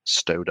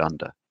 stowed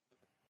under,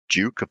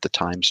 duke of the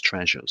time's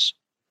treasures,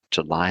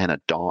 to lie in a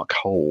dark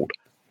hold,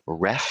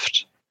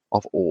 reft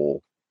of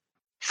all,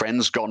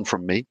 friends gone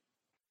from me,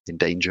 in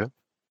danger,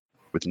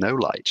 with no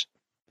light,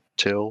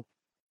 till,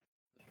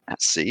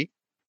 at sea,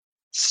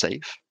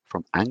 safe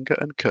from anger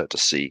and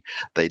courtesy,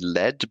 they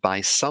led by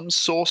some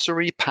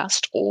sorcery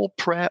past all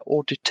prayer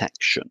or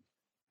detection,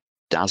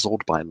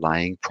 dazzled by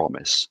lying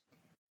promise,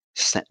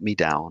 set me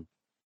down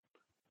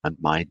and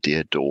my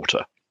dear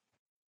daughter.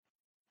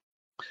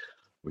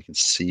 We can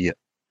see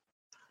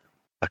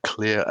a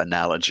clear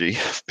analogy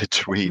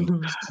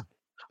between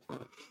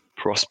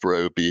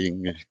Prospero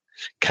being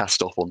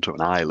cast off onto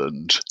an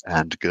island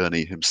and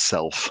Gurney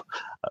himself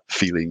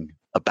feeling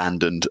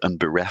abandoned and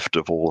bereft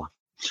of all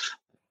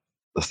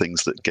the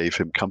things that gave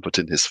him comfort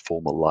in his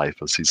former life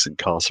as he's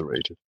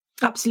incarcerated.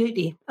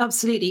 Absolutely.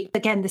 Absolutely.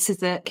 Again, this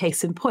is a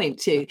case in point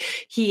too.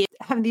 He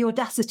having the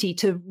audacity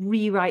to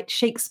rewrite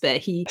Shakespeare.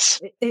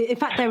 In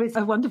fact, there is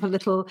a wonderful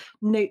little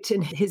note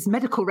in his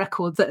medical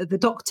records that the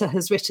doctor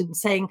has written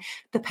saying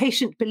the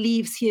patient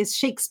believes he is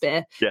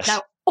Shakespeare. Yes.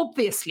 Now,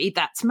 obviously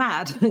that's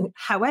mad.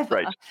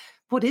 However,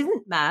 what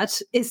isn't mad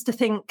is to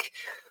think,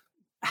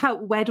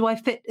 where do I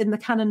fit in the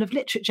canon of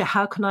literature?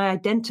 How can I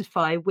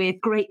identify with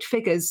great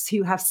figures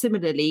who have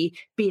similarly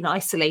been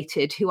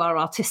isolated, who are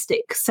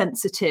artistic,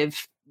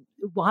 sensitive,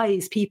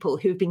 wise people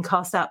who have been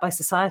cast out by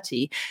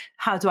society?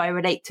 How do I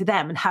relate to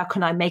them? And how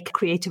can I make a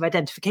creative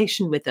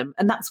identification with them?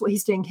 And that's what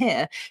he's doing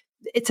here.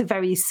 It's a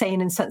very sane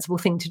and sensible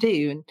thing to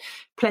do. And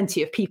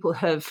plenty of people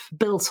have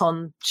built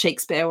on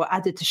Shakespeare or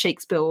added to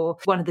Shakespeare, or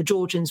one of the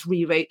Georgians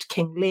rewrote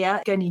King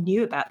Lear. Only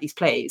knew about these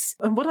plays.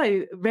 And what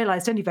I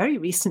realised only very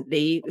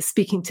recently,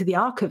 speaking to the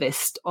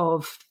archivist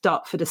of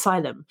Dartford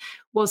Asylum,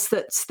 was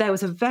that there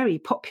was a very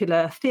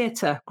popular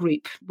theatre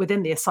group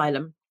within the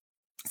asylum.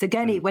 So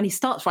Gurney, when he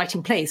starts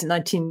writing plays in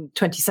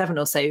 1927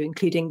 or so,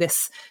 including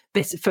this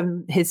bit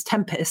from his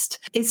Tempest,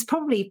 is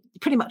probably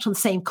pretty much on the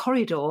same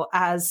corridor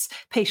as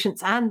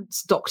patients and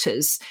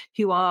doctors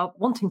who are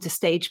wanting to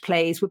stage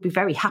plays, would be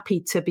very happy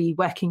to be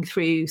working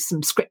through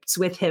some scripts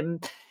with him.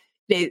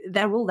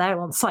 They're all there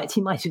on site.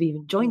 He might have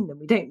even joined them.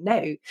 We don't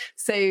know.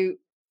 So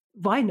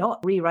why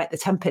not rewrite the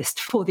Tempest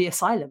for the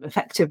asylum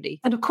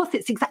effectively? And of course,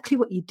 it's exactly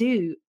what you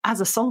do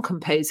as a song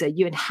composer.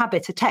 You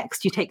inhabit a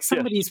text. You take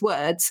somebody's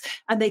words,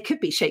 and they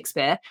could be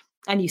Shakespeare,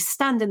 and you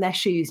stand in their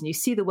shoes and you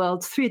see the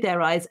world through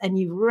their eyes and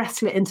you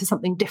wrestle it into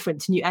something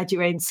different and you add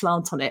your own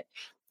slant on it.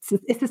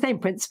 It's the same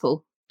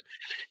principle.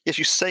 Yes,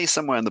 you say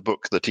somewhere in the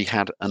book that he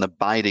had an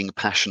abiding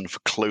passion for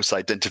close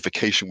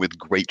identification with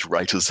great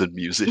writers and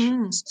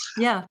musicians.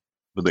 Yeah.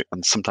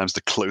 And sometimes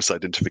the close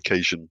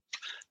identification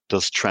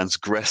does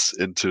transgress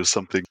into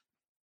something,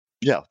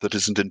 that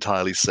isn't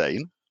entirely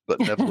sane, but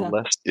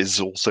nevertheless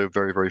is also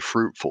very, very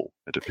fruitful,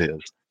 it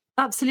appears.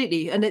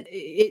 Absolutely. And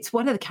it's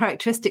one of the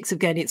characteristics of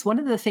Gurney. It's one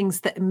of the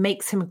things that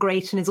makes him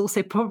great, and is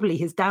also probably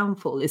his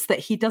downfall, is that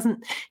he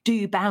doesn't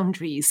do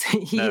boundaries.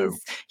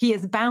 He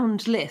is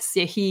boundless.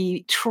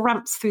 He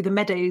tramps through the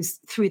meadows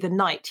through the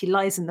night. He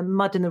lies in the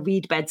mud and the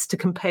reed beds to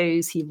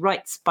compose. He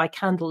writes by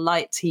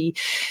candlelight.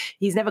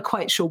 He's never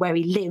quite sure where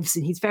he lives,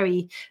 and he's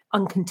very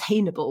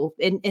uncontainable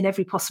in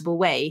every possible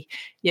way.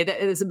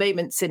 There's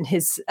moments in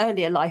his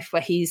earlier life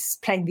where he's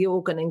playing the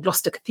organ in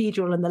Gloucester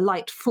Cathedral and the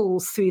light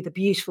falls through the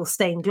beautiful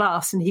stained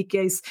glass, and he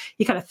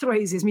kind of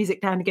throws his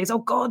music down and goes, "Oh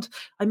God,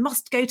 I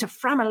must go to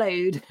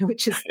Framalode,"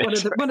 which is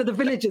one of the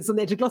villages on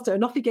the edge of Gloucester,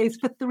 and off he goes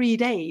for 3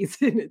 days.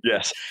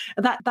 Yes.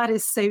 That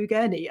is so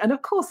Gurney. And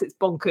of course it's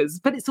bonkers,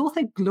 but it's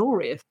also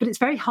glorious. But it's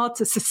very hard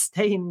to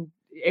sustain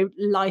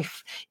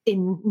life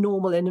in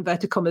normal, in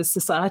inverted commas,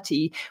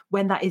 society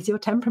when that is your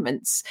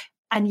temperaments.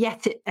 And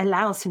yet it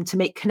allows him to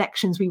make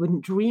connections we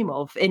wouldn't dream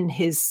of in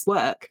his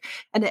work.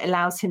 And it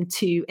allows him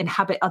to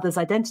inhabit others'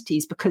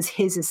 identities because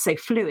his is so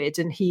fluid,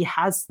 and he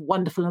has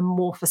wonderful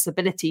amorphous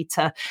ability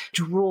to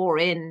draw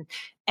in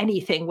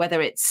anything,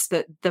 whether it's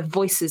the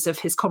voices of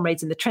his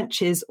comrades in the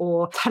trenches,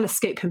 or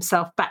telescope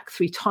himself back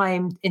through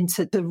time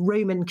into the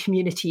Roman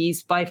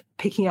communities by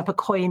picking up a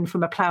coin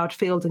from a ploughed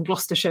field in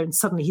Gloucestershire, and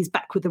suddenly he's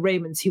back with the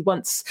Romans who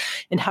once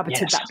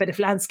inhabited that bit of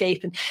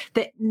landscape. And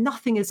that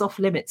nothing is off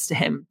limits to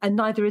him, and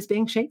neither is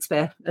being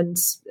Shakespeare. And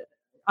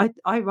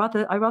I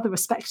rather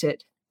respect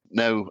it.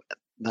 No,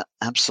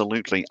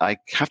 absolutely. I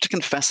have to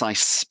confess, I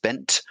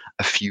spent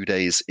a few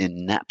days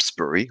in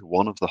Knapsbury,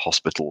 one of the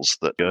hospitals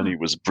that Gurney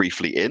was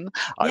briefly in.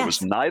 I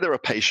was neither a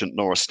patient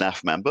nor a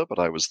staff member, but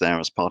I was there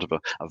as part of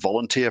a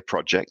volunteer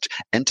project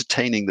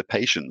entertaining the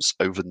patients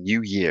over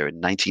New Year in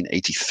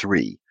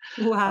 1983.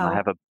 Wow. And I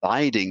have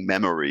abiding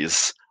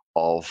memories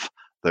of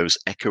those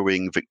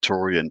echoing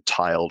Victorian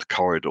tiled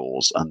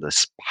corridors and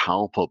this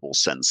palpable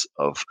sense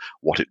of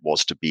what it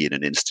was to be in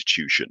an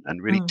institution.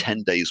 And really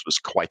 10 days was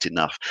quite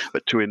enough.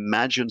 But to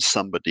imagine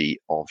somebody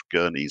of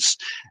Gurney's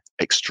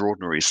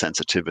extraordinary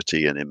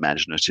sensitivity and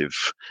imaginative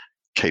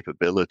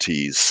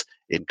capabilities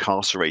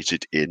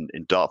incarcerated in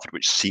Dartford,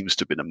 which seems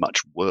to have been a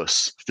much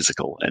worse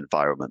physical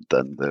environment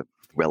than the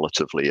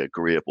relatively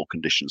agreeable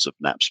conditions of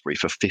Knapsbury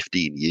for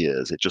 15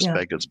 years. It just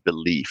beggars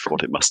belief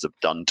what it must have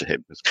done to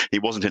him. He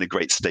wasn't in a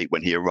great state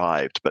when he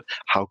arrived, but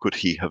how could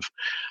he have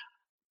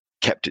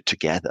kept it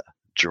together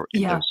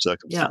in those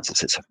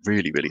circumstances? It's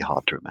really, really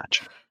hard to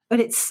imagine. But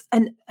it's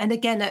and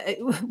again,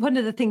 one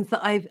of the things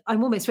that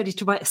I'm almost ready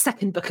to write a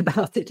second book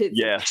about it.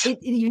 Yes.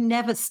 You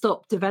never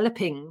stop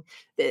developing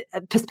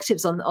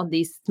perspectives on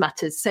these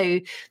matters. So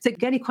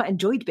Gurney quite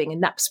enjoyed being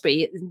in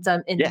Knapsbury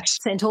in Yes.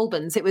 St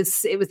Albans. It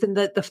was in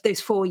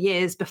those 4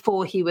 years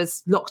before he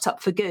was locked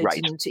up for good,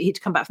 Right. and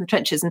he'd come back from the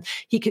trenches, and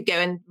he could go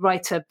and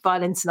write a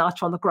violin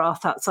sonata on the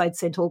grass outside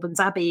St Albans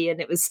Abbey,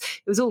 and it was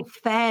all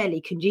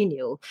fairly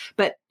congenial.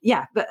 But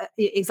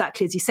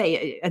exactly as you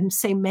say, and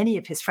so many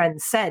of his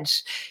friends said,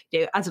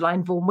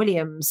 Adeline Vaughan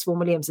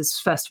Williams'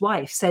 first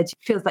wife, said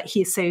feels like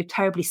he is so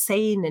terribly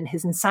sane in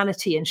his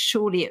insanity, and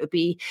surely it would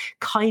be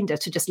kinder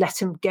to just let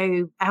him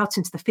go out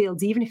into the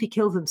fields, even if he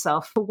kills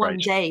himself for one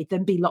day,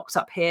 than be locked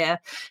up here.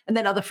 And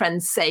then other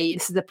friends say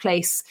this is a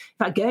place,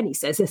 in fact, Gurney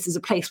says this is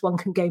a place one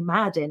can go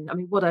mad in. I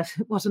mean, what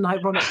an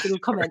ironic little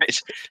comment.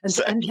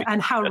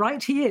 And how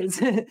right he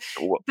is.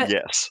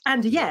 Yes.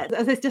 And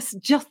there's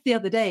just the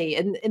other day,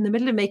 in the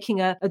middle of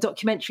making a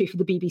documentary for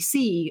the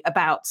BBC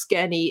about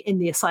Gurney in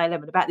the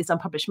asylum and about these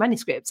unpublished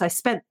manuscripts, I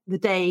spent the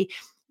day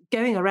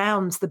going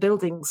around the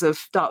buildings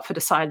of Dartford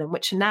Asylum,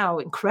 which are now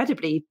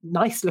incredibly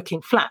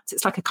nice-looking flats.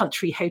 It's like a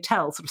country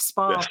hotel, sort of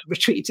spa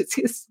retreat.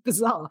 It's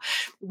bizarre.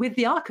 With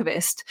the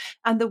archivist,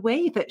 and the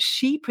way that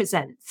she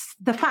presents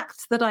the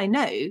facts that I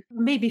know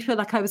made me feel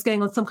like I was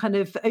going on some kind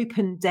of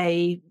open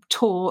day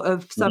tour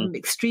of some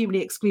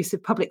extremely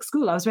exclusive public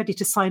school. I was ready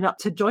to sign up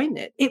to join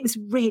it. It was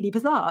really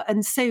bizarre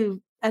and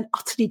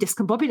utterly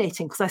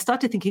discombobulating, because I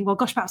started thinking, well,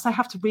 gosh, perhaps I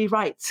have to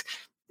rewrite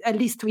at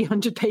least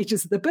 300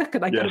 pages of the book,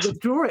 and I'm going to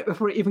withdraw it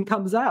before it even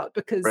comes out,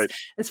 because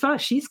as far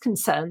as she's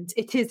concerned,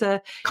 it is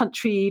a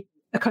country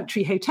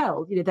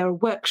hotel. There are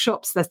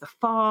workshops, there's the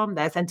farm,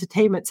 there's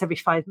entertainments every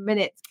 5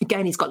 minutes.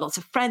 Again, he's got lots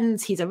of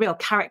friends, he's a real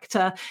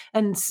character,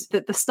 and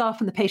the staff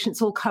and the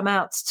patients all come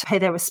out to pay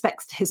their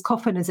respects to his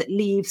coffin as it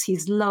leaves.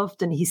 He's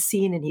loved and he's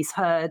seen and he's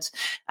heard,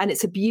 and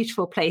it's a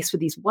beautiful place with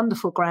these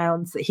wonderful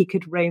grounds that he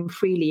could roam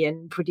freely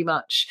in, pretty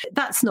much.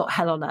 That's not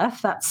hell on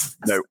earth. That's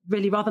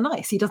really rather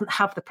nice. He doesn't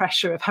have the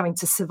pressure of having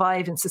to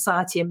survive in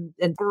society and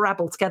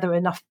grabble together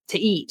enough to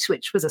eat,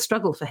 which was a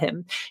struggle for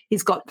him.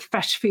 He's got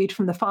fresh food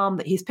from the farm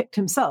that he's picked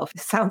himself.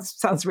 It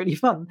sounds really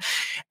fun.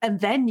 And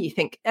then you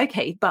think,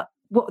 okay, but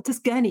what does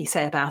Gurney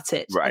say about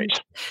it? Right.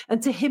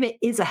 And to him, it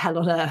is a hell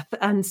on earth.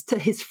 And to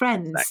his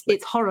friends,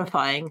 it's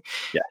horrifying.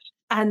 Yes.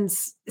 And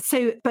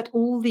so, but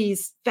all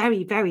these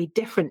very, very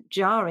different,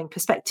 jarring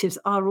perspectives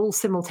are all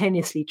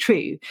simultaneously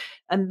true.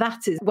 And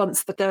that is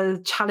once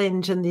the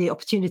challenge and the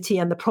opportunity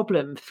and the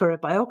problem for a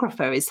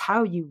biographer, is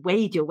how you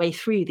wade your way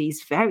through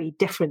these very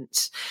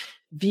different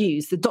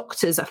views. The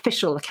doctor's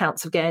official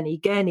accounts of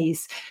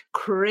Gurney's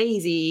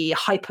crazy,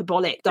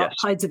 hyperbolic, dark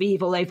tides of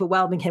evil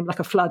overwhelming him like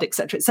a flood,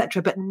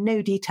 etc., but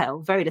no detail,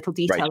 very little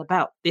detail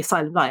about the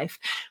asylum life.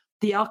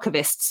 The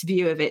archivist's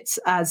view of it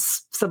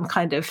as some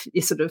kind of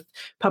sort of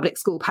public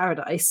school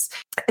paradise.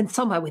 And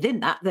somewhere within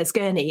that, there's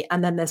Gurney,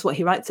 and then there's what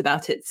he writes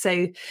about it.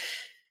 So,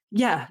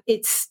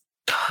 it's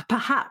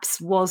perhaps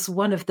was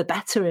one of the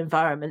better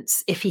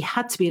environments. If he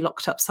had to be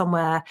locked up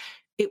somewhere,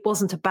 it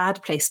wasn't a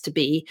bad place to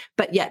be,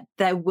 but yet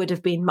there would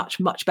have been much,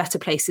 much better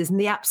places. And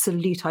the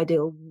absolute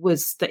ideal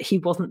was that he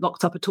wasn't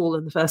locked up at all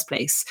in the first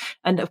place.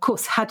 And of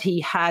course, had he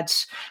had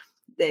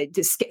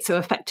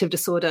schizoaffective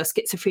disorder,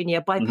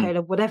 schizophrenia,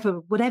 bipolar,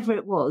 whatever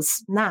it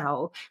was,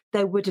 now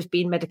there would have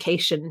been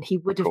medication. He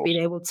would have been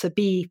able to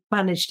be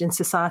managed in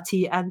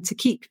society and to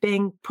keep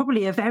being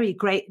probably a very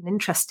great and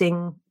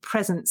interesting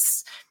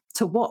presence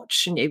to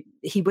watch.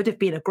 He would have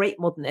been a great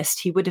modernist.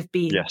 He would have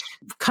been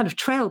kind of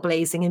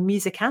trailblazing in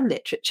music and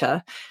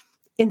literature,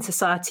 in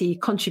society,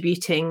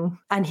 contributing,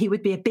 and he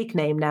would be a big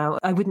name now.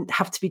 I wouldn't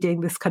have to be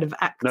doing this kind of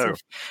act of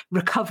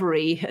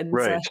recovery and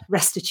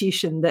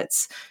restitution that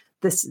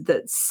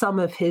some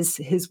of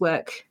his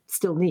work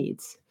still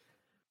needs.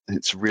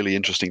 It's really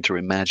interesting to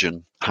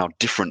imagine how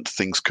different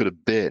things could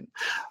have been.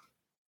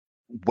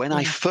 When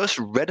I first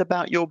read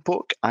about your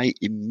book, I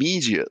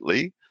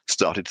immediately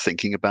started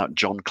thinking about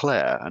John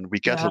Clare, and we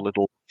get a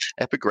little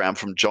epigram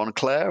from John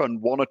Clare and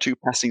one or two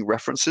passing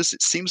references.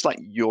 It seems like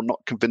you're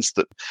not convinced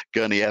that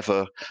Gurney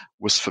ever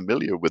was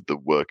familiar with the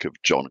work of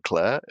John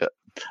Clare.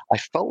 I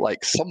felt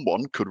like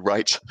someone could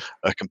write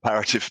a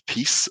comparative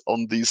piece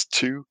on these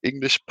two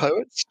English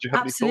poets. Do you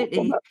have any thoughts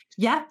on that?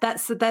 Yeah,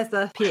 there's a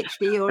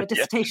PhD or a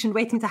dissertation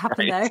waiting to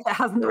happen there. If it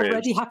hasn't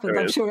already happened,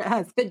 I'm sure it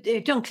has. But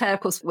John Clare, of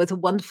course, was a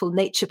wonderful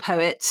nature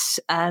poet,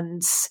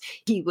 and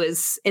he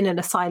was in an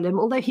asylum.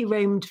 Although he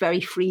roamed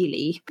very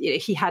freely,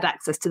 he had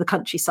access to the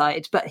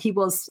countryside, but he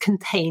was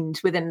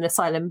contained within an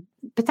asylum,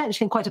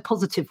 potentially in quite a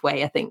positive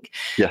way, I think.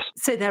 Yes.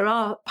 So there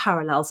are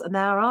parallels, and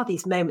there are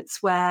these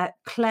moments where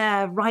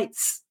Clare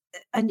writes,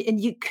 and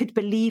you could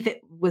believe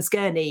it was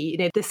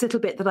Gurney. This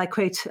little bit that I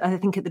quote, I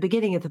think, at the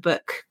beginning of the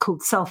book,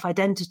 called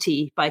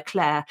Self-Identity by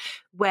Clare,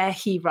 where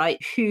he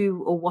writes,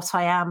 "Who or what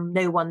I am,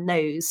 no one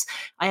knows.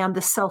 I am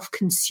the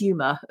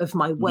self-consumer of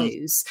my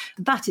woes."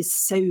 That is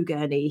so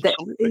Gurney.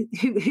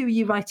 Who are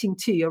you writing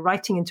to? You're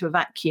writing into a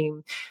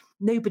vacuum.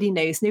 nobody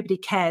knows, nobody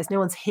cares, no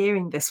one's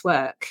hearing this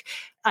work.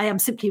 I am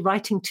simply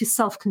writing to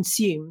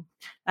self-consume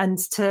and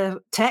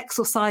to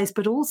exercise,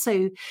 but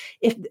also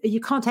if you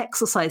can't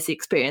exercise the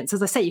experience,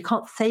 as I say, you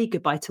can't say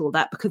goodbye to all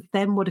that, because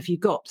then what have you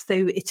got? So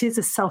it is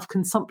a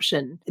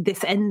self-consumption,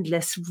 this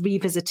endless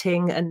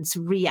revisiting and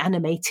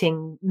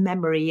reanimating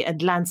memory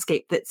and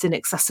landscape that's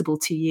inaccessible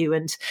to you,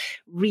 and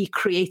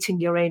recreating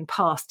your own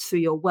past through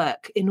your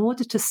work in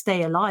order to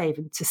stay alive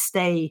and to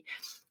stay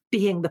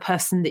being the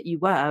person that you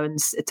were and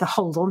to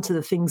hold on to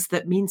the things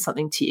that mean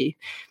something to you.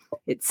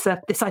 It's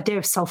this idea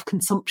of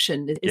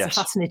self-consumption is a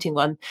fascinating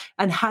one.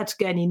 And had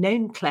Gurney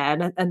known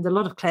Clare, and a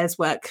lot of Clare's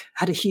work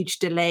had a huge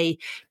delay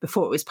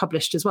before it was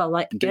published as well,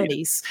 like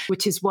Gurney's,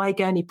 which is why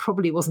Gurney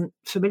probably wasn't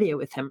familiar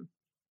with him.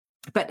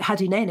 But had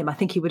he known him, I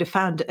think he would have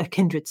found a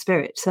kindred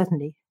spirit,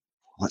 certainly.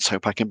 Let's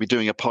hope I can be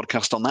doing a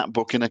podcast on that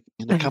book in a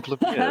couple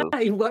of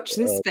years. Watch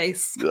this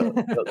space.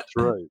 That's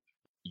right.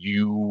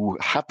 You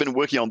have been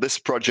working on this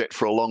project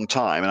for a long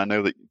time, and I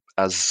know that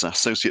as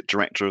Associate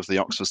Director of the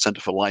Oxford Centre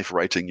for Life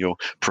Writing, you're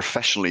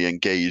professionally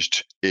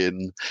engaged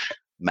in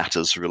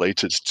matters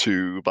related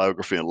to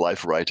biography and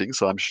life writing,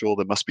 so I'm sure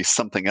there must be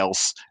something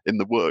else in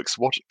the works.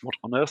 What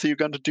on earth are you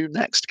going to do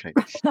next, Kate?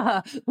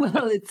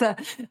 Well, it's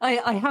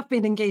I have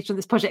been engaged on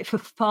this project for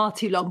far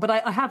too long, but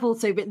I have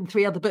also written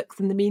 3 other books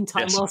in the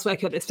meantime whilst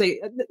working on this. So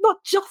not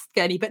just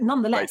Gurney, but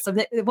nonetheless, I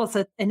mean, it was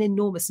an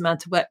enormous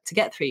amount of work to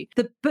get through.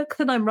 The book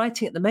that I'm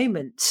writing at the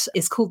moment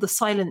is called The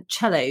Silent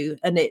Cello,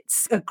 and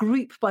it's a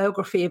group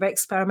biography, a very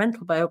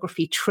experimental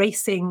biography,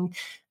 tracing,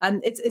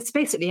 and it's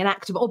basically an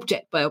active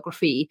object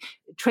biography,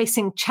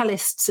 tracing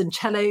cellists and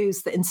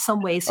cellos that in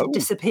some ways have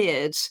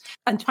disappeared,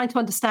 and trying to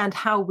understand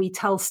how we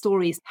tell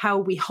stories, how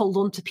we hold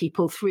on to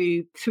people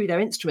through their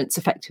instruments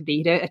effectively.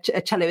 You know,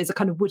 a cello is a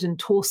kind of wooden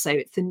torso.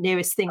 It's the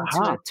nearest thing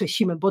to a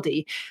human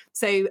body.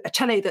 So a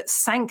cello that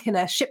sank in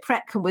a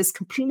shipwreck and was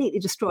completely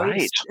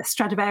destroyed, a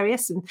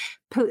Stradivarius,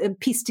 and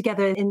pieced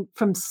together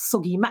from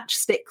soggy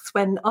matchsticks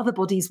when other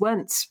bodies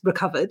weren't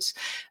recovered.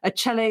 A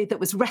cello that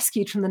was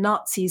rescued from the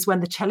Nazis when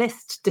the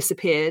cellist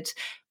disappeared,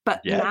 but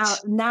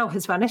now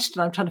has vanished,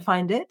 and I'm trying to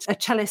find it. A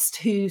cellist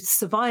who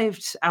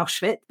survived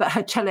Auschwitz, but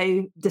her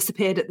cello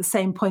disappeared at the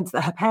same point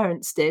that her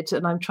parents did,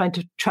 and I'm trying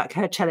to track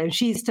her cello, and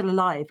she's still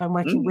alive. I'm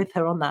working with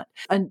her on that.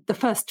 And the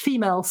first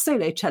female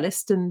solo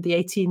cellist in the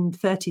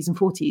 1830s and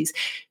 40s,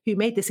 who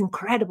made this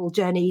incredible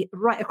journey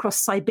right across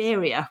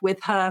Siberia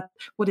with her,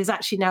 what is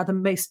actually now the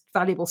most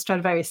valuable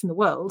Stradivarius in the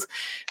world,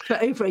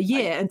 for over a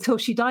year until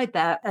she died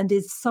there, and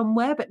is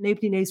somewhere, but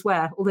nobody knows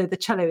where, although the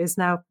cello is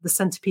now the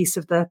centerpiece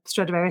of the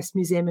Stradivarius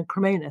Museum in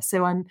Cremona.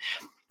 So I'm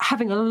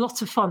having a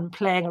lot of fun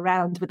playing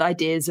around with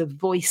ideas of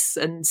voice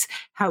and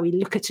how we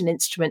look at an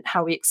instrument,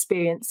 how we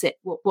experience it,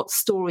 what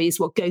stories,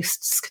 what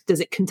ghosts does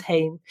it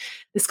contain,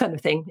 this kind of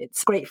thing.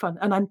 It's great fun.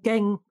 And I'm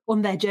going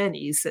on their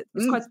journeys.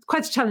 It's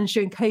quite a challenge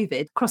during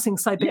COVID. Crossing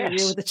Siberia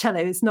with a cello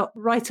is not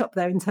right up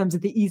there in terms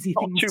of the easy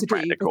things to do.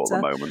 Not too practical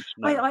at the moment.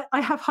 No. I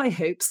have high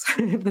hopes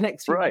over the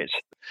next few months.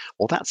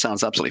 Well, that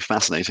sounds absolutely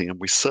fascinating, and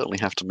we certainly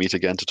have to meet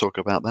again to talk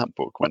about that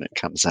book when it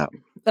comes out.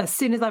 As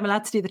soon as I'm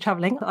allowed to do the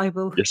travelling, I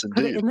will put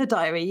it in the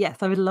diary. Yes,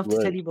 I would love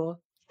to tell you more.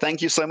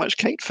 Thank you so much,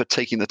 Kate, for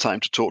taking the time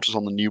to talk to us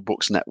on the New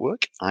Books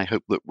Network. I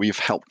hope that we've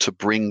helped to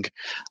bring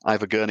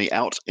Ivor Gurney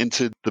out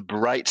into the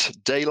bright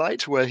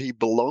daylight where he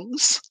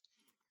belongs.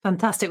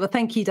 Fantastic. Well,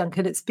 thank you,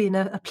 Duncan. It's been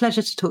a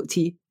pleasure to talk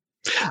to you.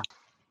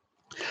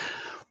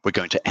 We're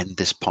going to end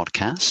this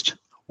podcast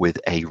with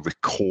a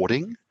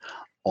recording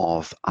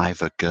of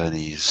Ivor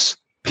Gurney's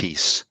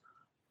piece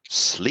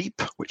Sleep,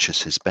 which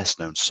is his best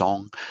known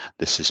song.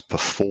 This is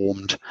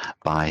performed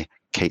by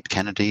Kate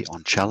Kennedy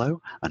on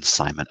cello and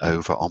Simon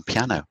Over on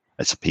piano.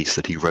 It's a piece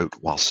that he wrote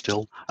while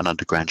still an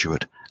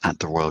undergraduate at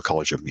the Royal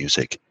College of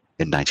Music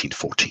in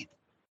 1914.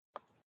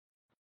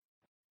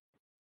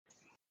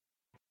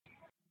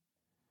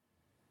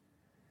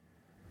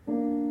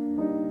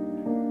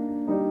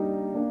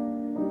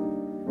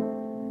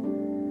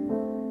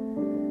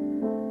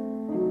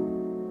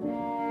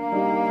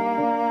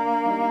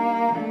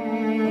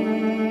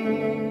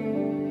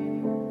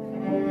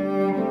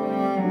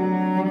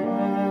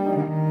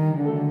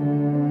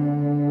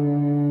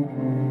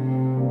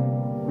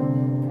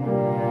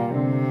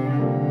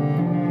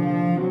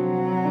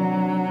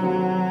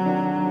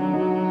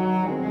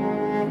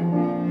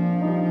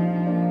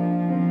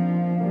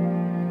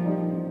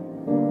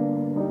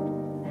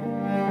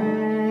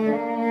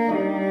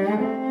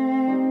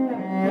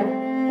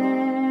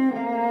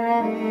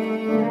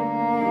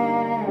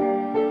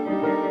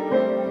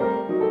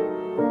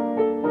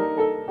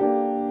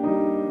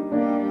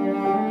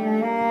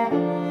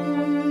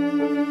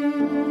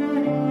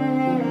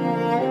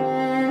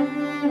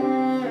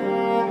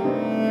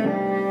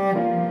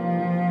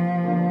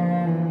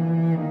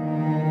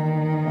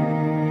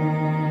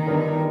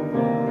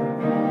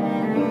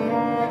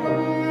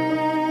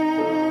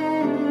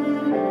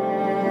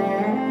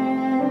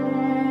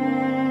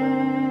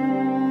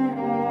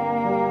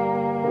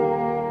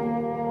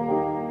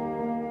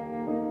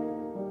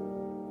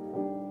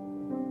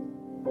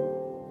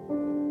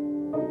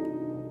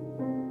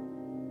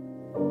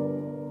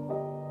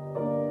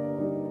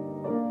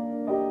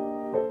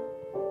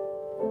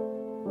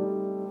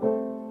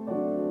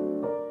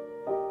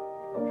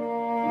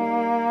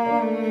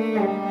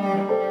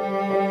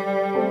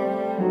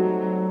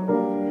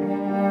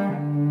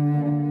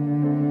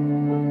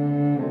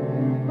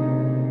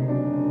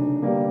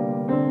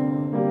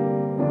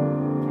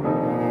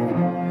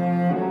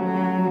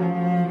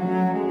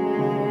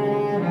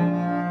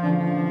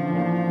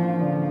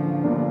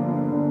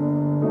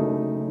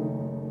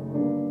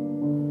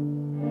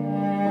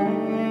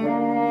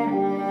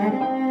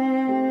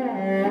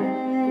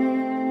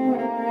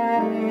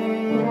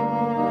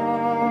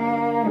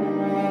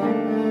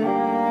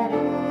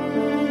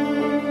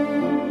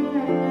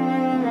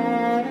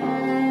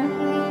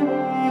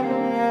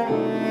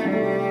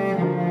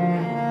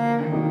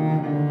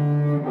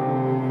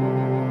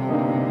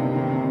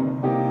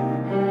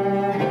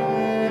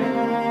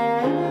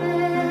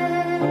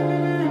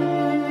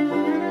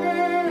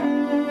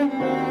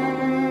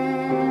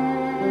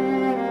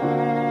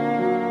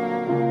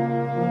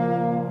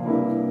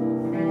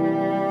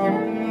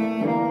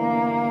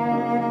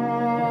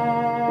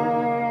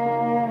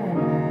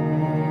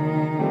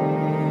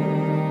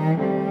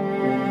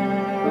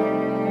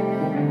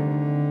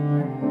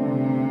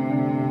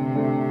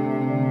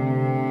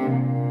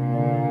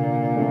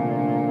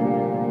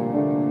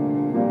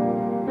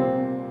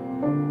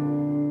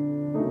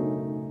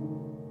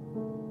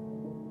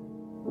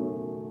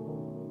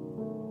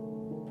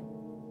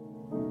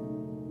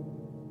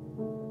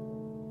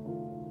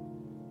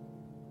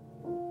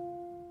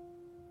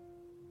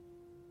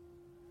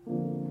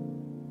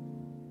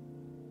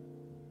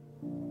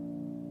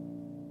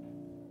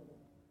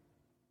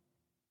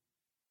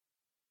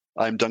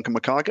 I'm Duncan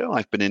McCargo.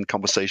 I've been in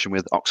conversation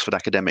with Oxford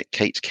academic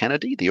Kate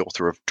Kennedy, the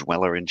author of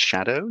Dweller in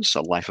Shadows,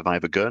 A Life of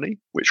Ivor Gurney,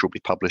 which will be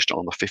published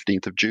on the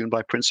 15th of June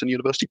by Princeton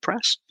University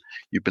Press.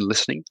 You've been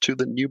listening to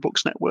the New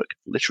Books Network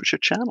Literature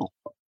Channel.